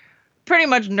these pretty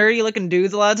much nerdy looking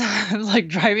dudes a lot of times like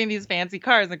driving these fancy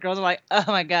cars. And the girls are like, oh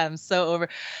my God, I'm so over.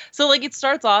 So like it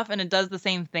starts off and it does the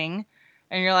same thing.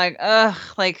 And you're like, ugh,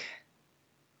 like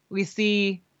we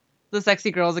see the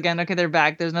sexy girls again. Okay, they're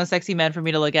back. There's no sexy men for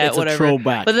me to look at. It's whatever. A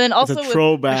throwback. But then also it's a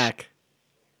throwback.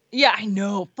 Yeah, I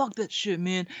know. Fuck that shit,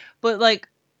 man. But like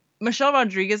Michelle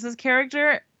Rodriguez's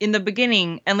character in the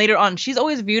beginning and later on, she's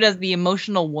always viewed as the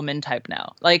emotional woman type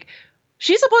now. Like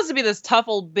she's supposed to be this tough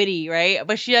old biddy, right?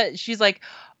 But she's like,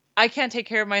 I can't take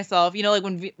care of myself. You know,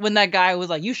 like when that guy was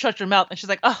like, you shut your mouth, and she's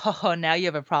like, oh, now you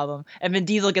have a problem. And Vin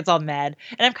Diesel gets all mad,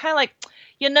 and I'm kind of like,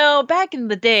 you know, back in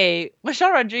the day,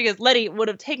 Michelle Rodriguez, Letty, would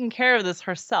have taken care of this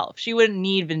herself. She wouldn't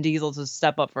need Vin Diesel to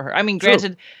step up for her. I mean,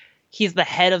 granted, he's the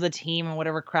head of the team and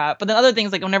whatever crap. But then other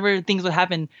things, like whenever things would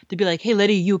happen, they'd be like, hey,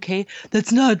 Letty, you okay?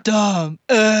 That's not dumb.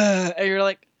 And you're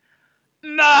like,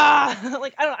 nah.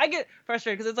 Like, I get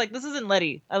frustrated because it's like, this isn't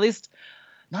Letty. At least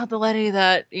not the Letty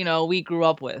that, you know, we grew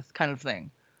up with kind of thing.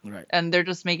 Right. And they're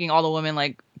just making all the women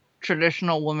like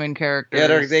traditional woman characters.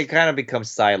 Yeah, they kind of become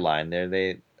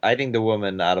sidelined. I think the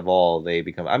woman out of all, they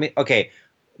become... I mean, okay,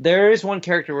 there is one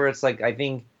character where it's like, I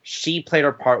think she played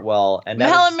her part well. And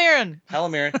Helen Mirren.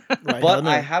 Right, but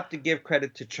I have to give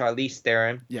credit to Charlize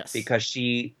Theron. Yes. Because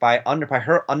she, by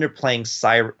her underplaying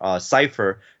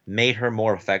Cypher, made her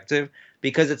more effective.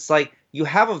 Because it's like, you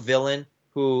have a villain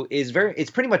who is it's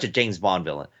pretty much a James Bond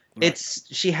villain. Right.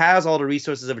 She has all the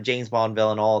resources of a James Bond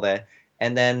villain, all that.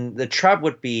 And then the trap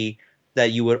would be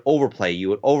that you would overplay, you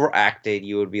would overact it,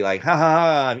 you would be like, ha ha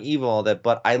ha, I'm evil, all that.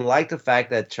 But I like the fact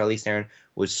that Charlize Theron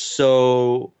was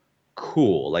so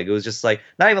cool. Like it was just like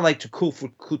not even like too cool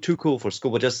for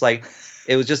school, but just like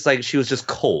it was just like she was just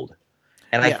cold.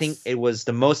 And I think it was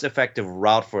the most effective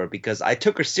route for it because I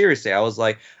took her seriously. I was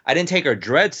like, I didn't take her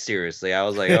dreads seriously. I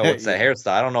was like, oh, what's that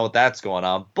hairstyle? I don't know what that's going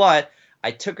on. But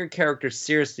I took her character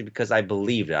seriously because I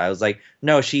believed it. I was like,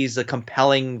 no, she's a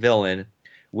compelling villain,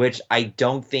 which I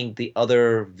don't think the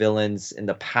other villains in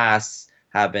the past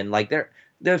have been. Like,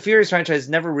 the Furious franchise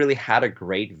never really had a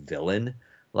great villain.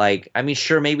 Like, I mean,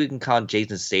 sure, maybe we can count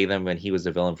Jason Statham when he was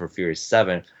the villain for Furious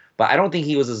 7, but I don't think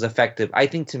he was as effective. I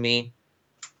think, to me,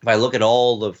 if I look at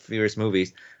all the Furious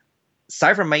movies,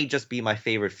 Cypher might just be my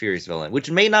favorite Furious villain,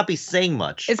 which may not be saying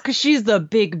much. It's because she's the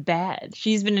big bad.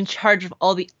 She's been in charge of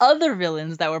all the other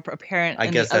villains that were apparent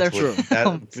in the other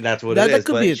films. That's what it is.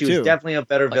 But she was definitely a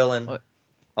better villain.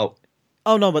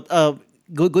 Oh no, but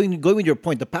going with your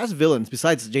point, the past villains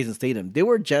besides Jason Statham, they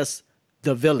were just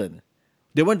the villain.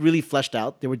 They weren't really fleshed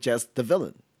out. They were just the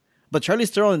villain. But Charlize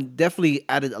Theron definitely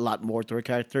added a lot more to her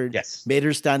character. Yes. Made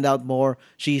her stand out more.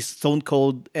 She's stone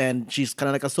cold and she's kind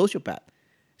of like a sociopath.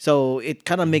 So it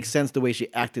kind of makes sense the way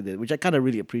she acted it, which I kind of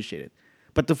really appreciated.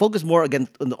 But to focus more again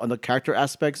on the character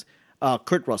aspects,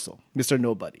 Kurt Russell, Mr.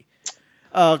 Nobody.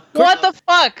 What the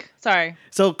fuck? Sorry.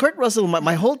 So Kurt Russell,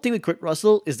 my whole thing with Kurt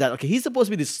Russell is that, okay, he's supposed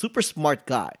to be this super smart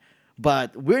guy.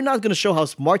 But we're not going to show how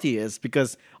smart he is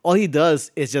because all he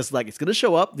does is just like, it's going to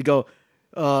show up. You go,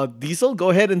 Diesel,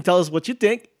 go ahead and tell us what you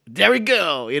think. There we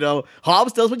go. You know,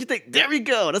 Hobbs, tell us what you think. There we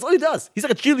go. That's all he does. He's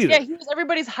like a cheerleader. Yeah, he was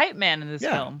everybody's hype man in this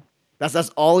film. That's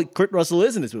all Kurt Russell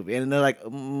is in this movie. And they're like,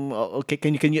 okay,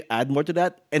 can you add more to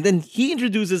that? And then he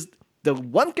introduces the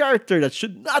one character that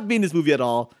should not be in this movie at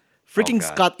all. Freaking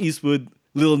Scott Eastwood,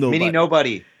 Little Nobody. Mini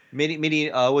Nobody.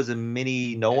 Was it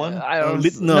Mini No One?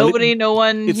 Nobody, no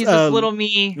one. He's just little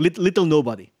me. Little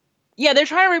Nobody. Yeah, they're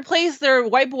trying to replace their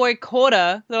white boy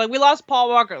quota. They're like, we lost Paul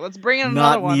Walker. Let's bring in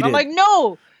another one. Needed. I'm like,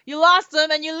 no, you lost him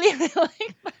and you leave it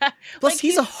like that. Plus,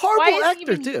 he's a horrible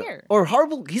actor too.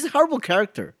 He's a horrible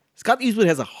character. Scott Eastwood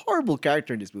has a horrible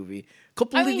character in this movie.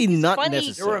 Completely not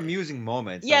necessary. There were amusing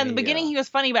moments. Yeah, in the beginning he was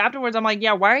funny, but afterwards I'm like,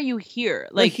 yeah, why are you here?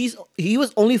 Like he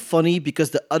was only funny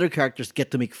because the other characters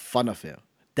get to make fun of him.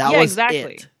 That was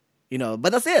it. You know,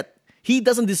 but that's it. He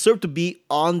doesn't deserve to be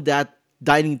on that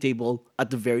dining table at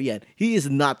the very end. He is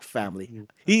not family.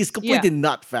 He is completely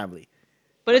not family.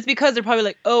 But it's because they're probably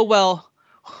like, oh well,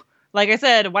 like I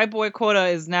said, white boy quota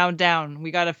is now down. We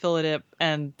got to fill it up,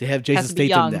 and they have Jason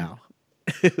Statham now.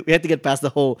 We have to get past the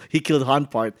whole he killed Han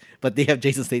part, but they have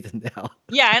Jason Statham now.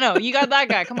 Yeah, I know. You got that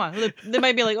guy. Come on. They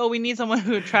might be like, oh, we need someone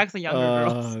who attracts the younger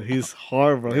girls. He's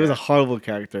horrible. He was a horrible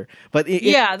character. But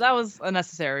that was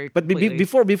unnecessary. But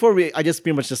before I just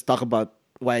pretty much just talk about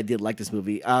why I did like this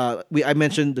movie. I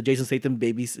mentioned the Jason Statham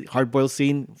baby hardboiled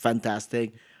scene.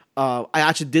 Fantastic. I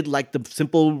actually did like the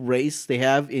simple race they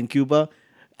have in Cuba.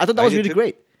 I thought that was really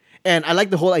great. And I like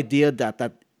the whole idea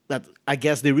that I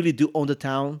guess they really do own the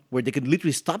town where they can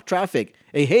literally stop traffic.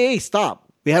 Hey, stop.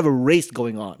 We have a race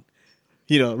going on.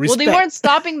 You know, respect. Well, they weren't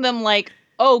stopping them like,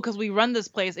 oh, because we run this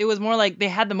place. It was more like they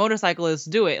had the motorcyclists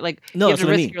do it. Like, you have to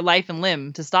risk your life and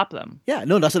limb to stop them. Yeah,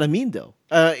 no, that's what I mean, though.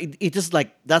 It just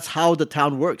like, that's how the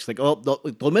town works. Like, oh,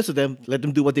 don't mess with them. Let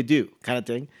them do what they do, kind of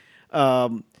thing.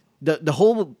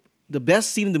 The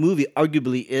best scene in the movie,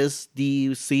 arguably, is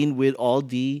the scene with all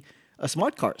the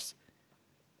smart cars.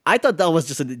 I thought that was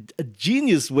just a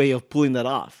genius way of pulling that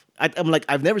off. I'm like,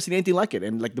 I've never seen anything like it,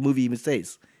 and like the movie even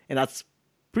says, and that's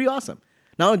pretty awesome.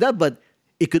 Not only that, but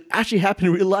it could actually happen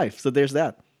in real life. So there's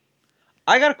that.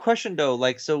 I got a question though.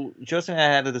 Like, so Joseph and I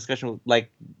had a discussion.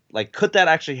 Like, could that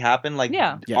actually happen? Like,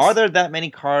 are there that many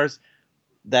cars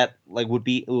that like would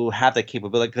have that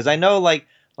capability? Because I know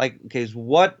okay,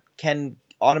 what can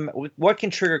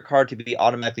trigger a car to be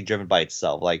automatically driven by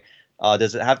itself? Like,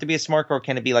 does it have to be a smart car? Or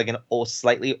can it be like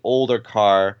slightly older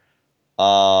car?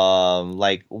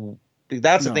 Like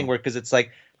that's the thing where, because it's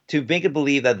like, to make it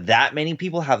believe that many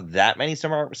people have that many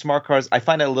smart cars, I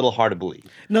find it a little hard to believe.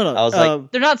 No. I was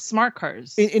like, they're not smart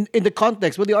cars. In the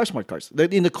context, well, they are smart cars.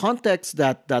 In the context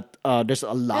that there's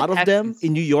a lot of them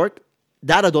in New York,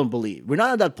 that I don't believe. We're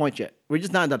not at that point yet. We're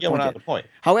just not at that point we're not yet. at the point.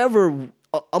 However,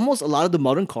 almost a lot of the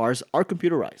modern cars are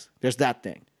computerized. There's that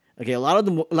thing. Okay, a lot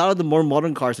of the more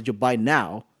modern cars that you buy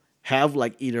now have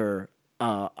like either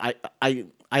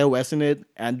iOS in it,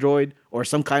 Android, or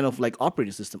some kind of like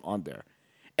operating system on there.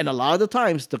 And a lot of the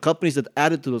times, the companies that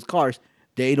added to those cars,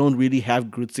 they don't really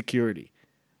have good security.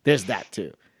 There's that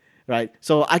too, right?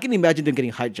 So I can imagine them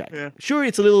getting hijacked. Yeah. Sure,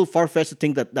 it's a little far-fetched to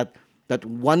think that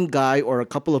one guy or a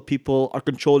couple of people are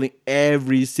controlling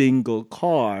every single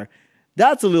car.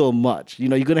 That's a little much. You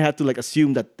know, you're gonna have to like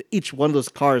assume that each one of those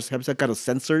cars have some kind of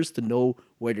sensors to know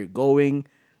where they're going.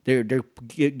 They're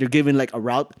given like a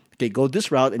route. Okay, go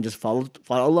this route and just follow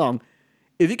along.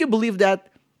 If you can believe that,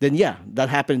 then yeah, that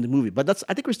happened in the movie. But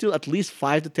I think we're still at least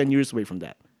 5 to 10 years away from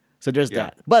that. So there's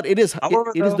that. But it is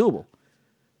However, it is doable.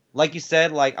 Like you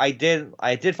said, like I did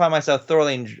find myself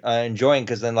thoroughly enjoying,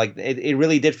 because then like it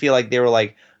really did feel like they were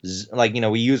like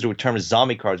we used the term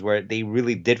zombie cars, where they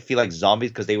really did feel like zombies,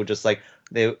 because they would just like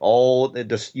you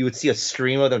would see a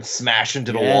stream of them smash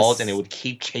into the walls, and it would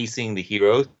keep chasing the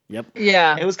heroes. Yep.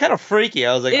 Yeah. It was kind of freaky.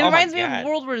 I was like, it oh reminds my me God. of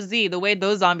World War Z, the way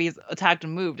those zombies attacked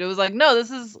and moved. It was like, no,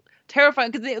 this is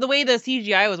terrifying, because the way the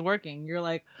CGI was working, you're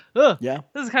like, ugh, Yeah.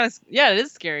 this is kind of, it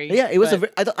is scary. Yeah, it was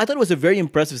but- I thought it was a very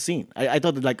impressive scene. I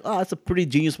thought that like, oh, that's a pretty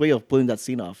genius way of pulling that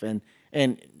scene off, and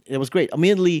it was great.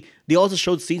 Immediately, they also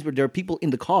showed scenes where there are people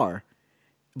in the car,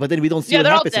 but then we don't see what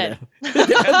they're all happens dead. to them.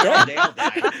 They're all dead. They all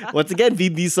died. Once again,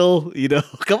 Vin Diesel,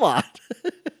 come on.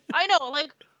 I know,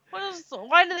 like,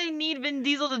 why do they need Vin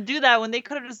Diesel to do that when they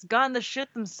could have just gotten the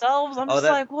shit themselves? I'm just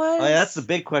like, what? Oh, yeah, that's the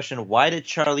big question. Why did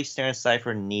Charlize Theron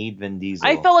Cypher need Vin Diesel?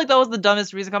 I felt like that was the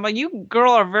dumbest reason. I'm like, you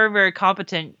girl are very, very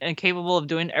competent and capable of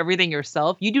doing everything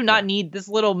yourself. You do not need this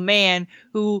little man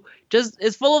who just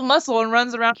is full of muscle and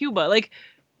runs around Cuba. Like,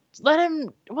 let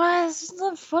him. What? This is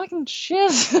not fucking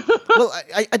shit. Well,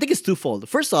 I think it's twofold.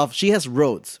 First off, she has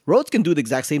Rhodes. Rhodes can do the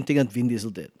exact same thing that Vin Diesel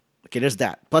did. Okay, there's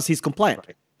that. Plus, he's compliant.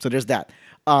 Right. So there's that.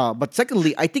 But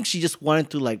secondly, I think she just wanted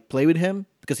to like play with him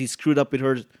because he screwed up with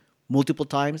her multiple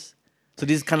times. So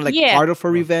this is kind of like Yeah. part of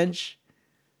her revenge.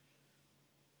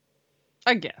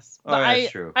 I guess. Oh, But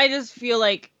that's true. I just feel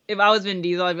like if I was Vin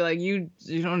Diesel, I'd be like, you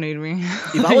don't need me.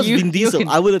 If I was You- Vin you Diesel, can-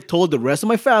 I would have told the rest of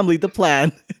my family the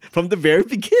plan from the very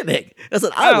beginning. That's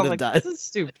what I was would have like, done. This is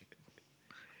stupid.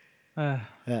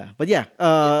 Yeah, but yeah,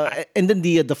 and then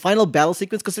the final battle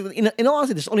sequence, because in all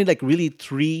honesty, there's only like really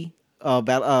three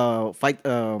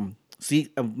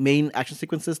main action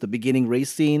sequences: the beginning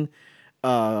race scene,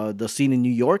 the scene in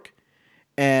New York,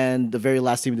 and the very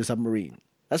last scene with the submarine.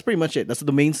 That's pretty much it. That's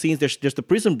the main scenes. There's the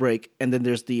prison break, and then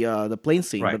there's the plane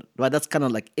scene. Right. But that's kind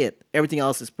of like it. Everything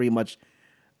else is pretty much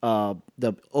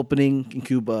the opening in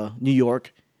Cuba, New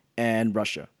York, and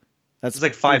Russia. That's It's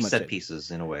like pretty 5 much set it.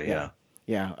 pieces in a way. Yeah. Yeah.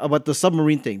 Yeah. About the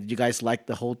submarine thing, did you guys like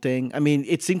the whole thing? I mean,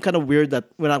 it seemed kind of weird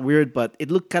not weird, but it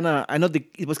looked kind of, I know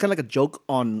it was kind of like a joke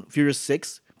on Furious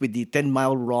 6 with the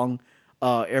 10-mile wrong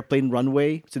airplane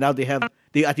runway. So now they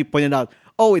actually pointed out,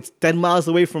 oh, it's 10 miles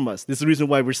away from us. This is the reason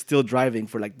why we're still driving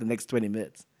for like the next 20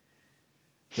 minutes.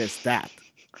 There's that,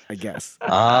 I guess.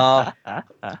 I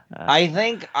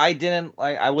think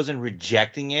I wasn't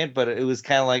rejecting it, but it was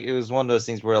kind of like, it was one of those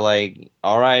things where like,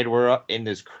 all right, we're up in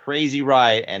this crazy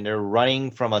ride and they're running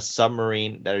from a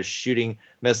submarine that is shooting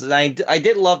missiles. I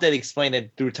did love that they explained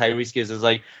it through Tyrese Gibbs. It's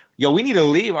like, yo, we need to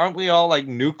leave. Aren't we all like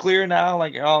nuclear now?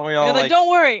 Like, aren't we all They're like, don't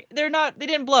worry, they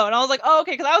didn't blow. And I was like, oh,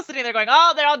 okay, because I was sitting there going,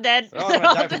 oh, they're all dead. they're all They're gonna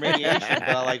all die from dead. radiation.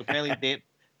 But like apparently they,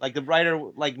 like the writer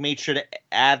like made sure to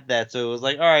add that, so it was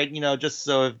like, all right, just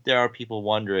so if there are people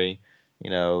wondering,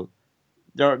 they're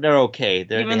okay.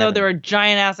 Even though there were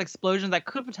giant ass explosions that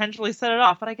could potentially set it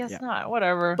off, but I guess Yeah. not.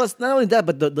 Whatever. Plus, not only that,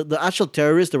 but the actual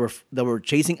terrorists that were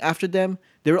chasing after them,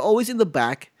 they were always in the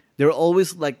back. They were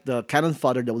always like the cannon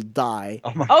fodder that will die.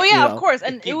 Oh yeah, you know, of course.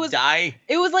 And it was die.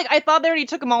 like I thought they already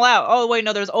took them all out. Oh wait,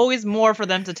 no, there's always more for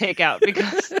them to take out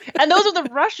because and those are the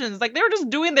Russians. Like they were just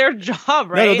doing their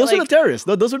job, right? No, those like, are the terrorists.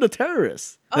 No, those are the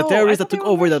terrorists. The Oh, terrorists I that thought they took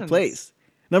were over that Russians. place.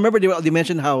 Now remember they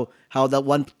mentioned how that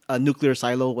one nuclear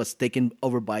silo was taken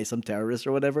over by some terrorists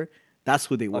or whatever. That's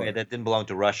who they were. Okay, that didn't belong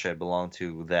to Russia. It belonged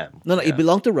to them. No, Yeah. it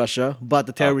belonged to Russia, but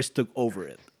the terrorists took over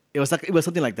it. It was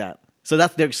something like that. So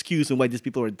that's their excuse on why these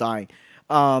people were dying.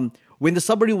 When the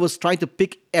submarine was trying to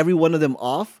pick every one of them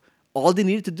off, all they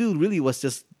needed to do really was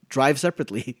just drive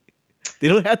separately. They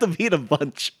don't have to be in a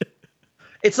bunch.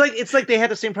 It's like they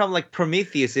had the same problem like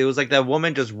Prometheus. It was like that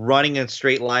woman just running in a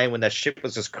straight line when that ship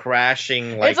was just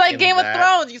crashing. it's like in Game that. of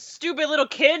Thrones, you stupid little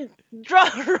kid.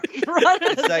 Run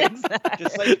It's like, zigzag.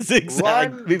 just like Zigzag.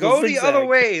 run, People go the zigzag. other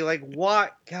way. Like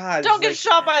what? God. Don't it's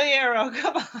get like, shot by the arrow.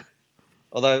 Come on.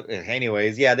 Although,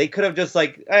 anyways, yeah, they could have just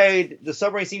like, hey, the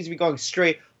submarine seems to be going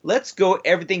straight. Let's go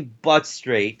everything but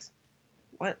straight.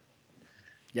 What?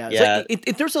 Yeah. Yeah. So in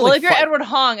terms of Well, like if you're fi- Edward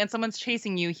Hong and someone's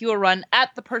chasing you, he will run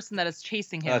at the person that is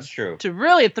chasing him. That's true. To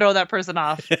really throw that person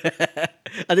off.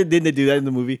 I didn't they do that in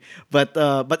the movie, but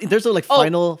in terms of like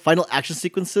Oh. final action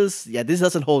sequences, yeah, this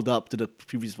doesn't hold up to the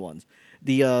previous ones.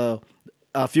 The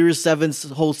Furious 7's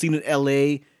whole scene in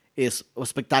L.A. was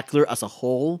spectacular as a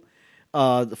whole.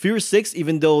 The Furious 6,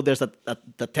 even though there's the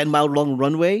 10-mile long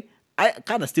runway, I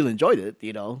kind of still enjoyed it.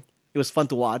 It was fun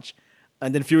to watch.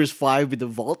 And then Furious 5 with the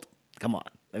vault, come on,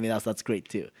 I mean that's great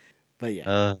too. But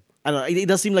yeah. I don't know. It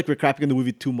does seem like we're crapping on the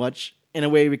movie too much. In a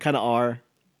way, we kind of are,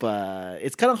 but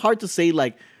it's kind of hard to say.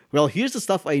 Like, well, here's the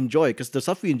stuff I enjoy because the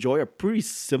stuff we enjoy are pretty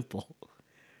simple.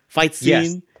 Fight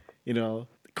scene,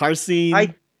 car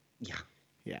scene.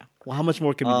 Yeah. Well, how much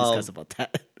more can we discuss about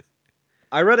that?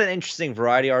 I read an interesting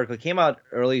Variety article. It came out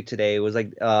early today. It was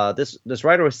like this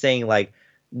writer was saying like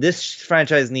this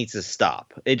franchise needs to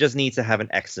stop. It just needs to have an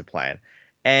exit plan.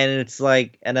 And it's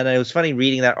like, and then it was funny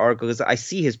reading that article because I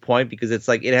see his point because it's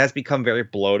like it has become very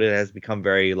bloated. It has become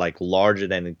very like larger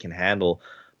than it can handle.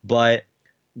 But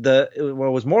what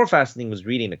was more fascinating was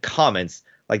reading the comments.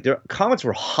 Like their comments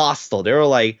were hostile. They were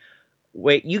like,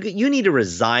 wait, you need to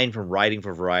resign from writing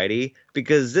for Variety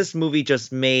because this movie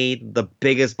just made the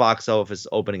biggest box office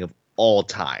opening of all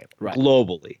time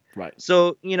globally. Right.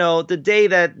 So, the day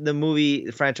that the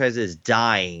movie franchise is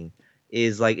dying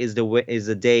is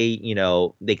the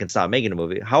day, they can stop making a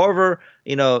movie. However,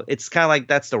 it's kind of like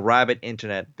that's the rabbit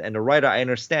internet. And the writer, I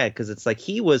understand, because it's like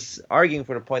he was arguing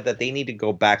for the point that they need to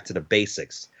go back to the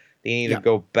basics. They need to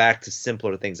go back to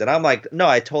simpler things. And I'm like, no,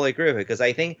 I totally agree with it because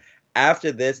I think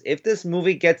after this, if this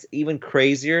movie gets even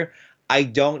crazier, I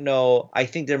don't know. I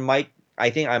think I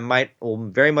might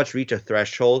very much reach a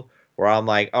threshold where I'm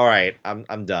like, all right,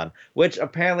 I'm done. Which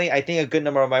apparently I think a good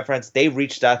number of my friends, they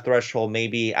reached that threshold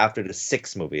maybe after the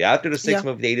sixth movie. After the sixth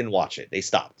movie, they didn't watch it. They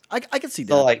stopped. I can see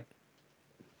that. So like,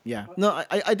 yeah, no,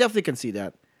 I definitely can see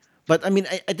that. But I mean,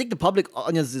 I think the public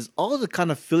audience is also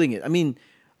kind of feeling it. I mean,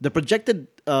 the projected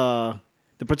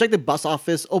box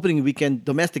office opening weekend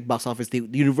domestic box office the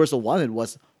Universal wanted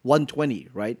was 120,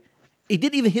 right? It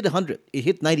didn't even hit 100. It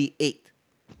hit 98.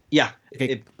 Yeah.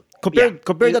 Okay.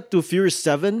 Compare that to Furious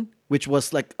 7, which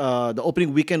was like the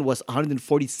opening weekend was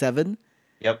 147.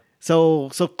 Yep. So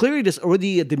clearly there's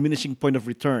already a diminishing point of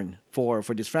return for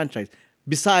this franchise.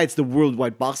 Besides the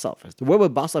worldwide box office, the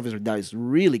worldwide box office right now is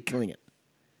really killing it.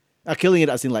 Killing it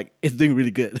as in like it's doing really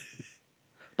good.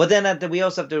 But then we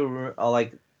also have to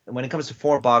like when it comes to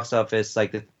foreign box office,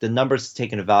 like the numbers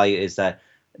taken to value is that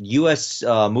U.S.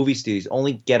 Movie studios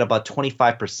only get about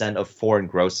 25% of foreign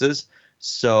grosses.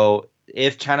 So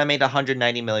if China made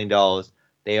 $190 million,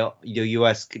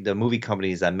 the movie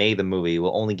companies that made the movie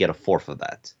will only get a fourth of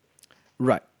that.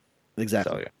 Right.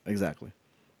 Exactly. So, yeah. Exactly.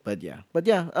 But yeah.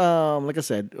 Like I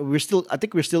said, I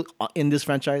think we're still in this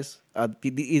franchise.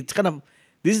 It's kind of,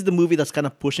 this is the movie that's kind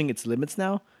of pushing its limits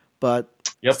now, but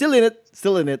still in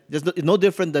it. Just no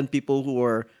different than people who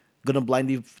are gonna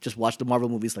blindly just watch the Marvel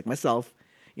movies like myself.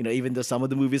 Even though some of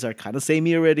the movies are kind of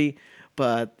samey already,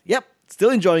 but still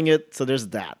enjoying it. So there's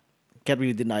that. Can't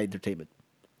really deny entertainment.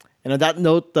 And on that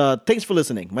note, thanks for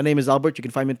listening. My name is Albert. You can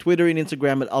find me on Twitter and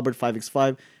Instagram at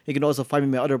Albert5x5. You can also find me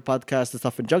on my other podcast, The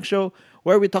Stuff and Junk Show,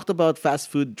 where we talked about fast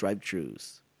food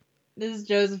drive-thrus. This is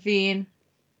Josephine.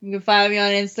 You can find me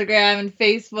on Instagram and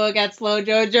Facebook at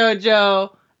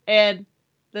SlowJoJoJo and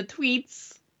the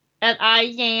tweets at I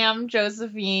am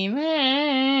Josephine.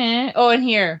 Oh, and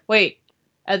here. Wait.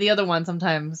 At the other one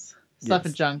sometimes. Stuff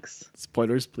and Junks.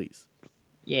 Spoilers, please.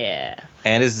 Yeah.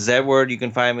 And this is Edward. You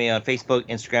can find me on Facebook,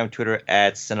 Instagram, Twitter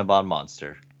at Cinnabon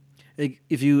Monster.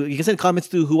 If you can send comments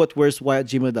to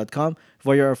whowhatwhereswhy@gmail.com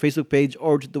via our Facebook page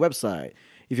or to the website.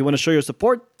 If you want to show your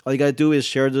support, all you gotta do is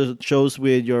share the shows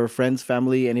with your friends,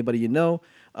 family, anybody you know.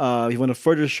 If you want to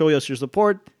further show us your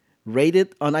support, rate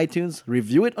it on iTunes,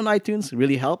 review it on iTunes,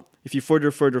 really help. If you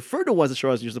further want to show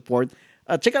us your support,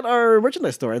 check out our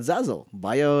merchandise store at Zazzle.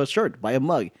 Buy a shirt, buy a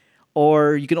mug.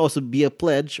 Or you can also be a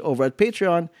pledge over at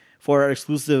Patreon for our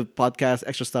exclusive podcast,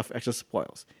 Extra Stuff, Extra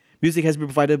Spoils. Music has been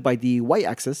provided by the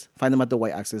Y-Axis. Find them at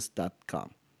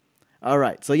they-axis.com. All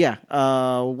right. So,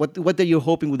 what are you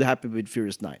hoping would happen with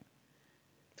Furious 9?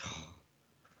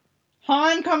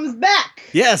 Han comes back.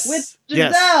 Yes. With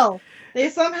Giselle. Yes. They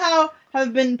somehow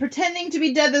have been pretending to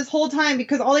be dead this whole time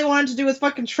because all they wanted to do was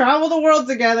fucking travel the world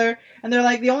together. And they're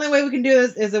like, the only way we can do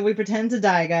this is if we pretend to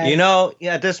die, guys.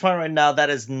 At this point right now, that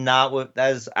is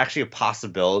actually a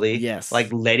possibility. Yes.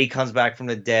 Like, Letty comes back from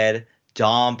the dead.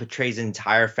 Dom betrays his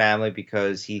entire family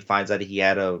because he finds out he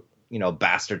had a,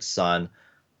 bastard son.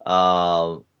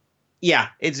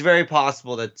 It's very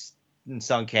possible that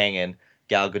Sung Kang and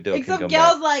Gal Gadot Except can come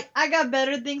Gal's back. like, I got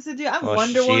better things to do. I'm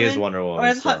Wonder Woman. She is Wonder Woman.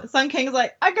 Whereas Sung Kang's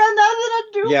like, I got nothing to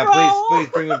do, bro. Yeah, please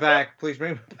bring me back. Please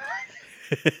bring me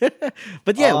back.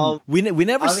 But we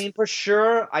never. I mean, for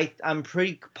sure, I'm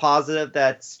pretty positive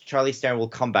that Charlize Theron will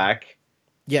come back.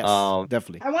 Yes,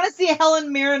 definitely. I want to see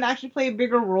Helen Mirren actually play a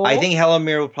bigger role. I think Helen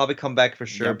Mirren will probably come back for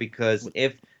sure because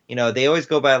if they always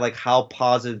go by like how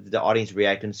positive the audience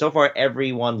react, and so far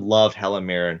everyone loved Helen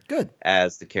Mirren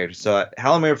as the character. So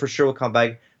Helen Mirren for sure will come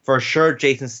back. For sure,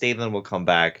 Jason Statham will come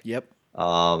back. Yep.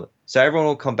 So everyone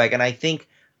will come back, and I think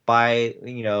by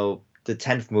the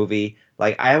 10th movie,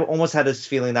 like I almost had this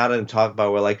feeling now that I'm talking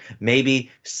about where like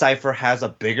maybe Cypher has a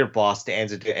bigger boss to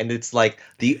answer to, and it's like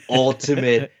the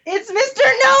ultimate. It's Mr.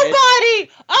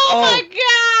 Nobody. Oh my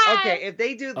god. Okay, if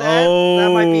they do that,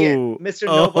 that might be it. Mr.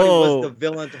 Nobody was the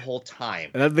villain the whole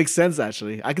time. And that makes sense,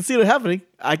 actually. I can see that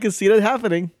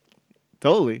happening.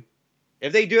 Totally.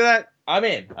 If they do that, I'm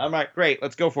in. I'm like, great,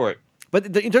 let's go for it.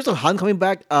 But in terms of Han coming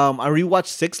back, I rewatched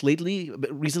 6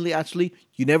 recently, actually.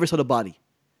 You never saw the body.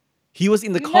 He was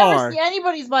in the car. Never see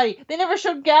anybody's body. They never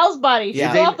showed Gal's body. She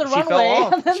fell off the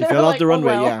runway. She fell off the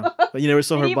runway, yeah. But you never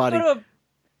saw her body.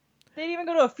 They didn't even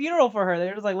go to a funeral for her. They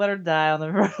were just like, let her die on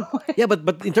the runway. Yeah,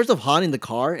 but in terms of Han in the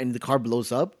car, and the car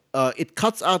blows up, it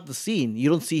cuts out the scene. You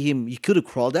don't see him. He could have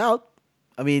crawled out.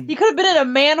 I mean, he could have been in a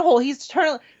manhole. He's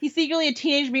secretly a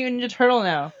Teenage Mutant Ninja Turtle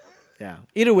now. Yeah.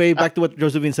 Either way, back to what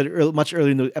Josephine said much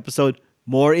earlier in the episode,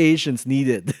 more Asians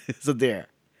needed. So there.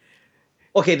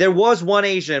 Okay, there was one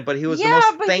Asian, but he was the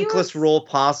most thankless role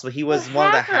possible. He was one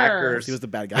of the hackers. He was the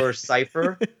bad guy. For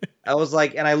Cypher. I was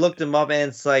like, and I looked him up, and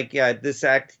it's like, yeah, this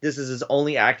is his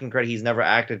only acting credit. He's never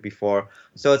acted before.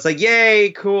 So it's like,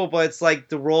 yay, cool, but it's like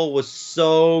the role was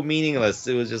so meaningless.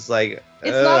 It was just like...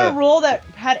 It's not a role that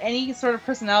had any sort of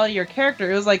personality or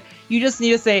character. It was like, you just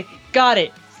need to say, got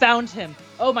it, found him.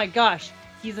 Oh my gosh,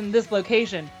 he's in this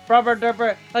location.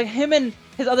 Like him and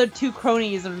his other 2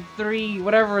 cronies or 3,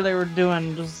 whatever they were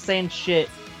doing, just saying shit.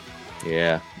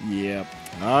 Yeah. Yep.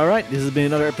 All right, this has been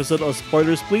another episode of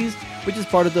Spoilers Please, which is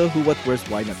part of the Who, What, Where's,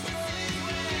 Why network.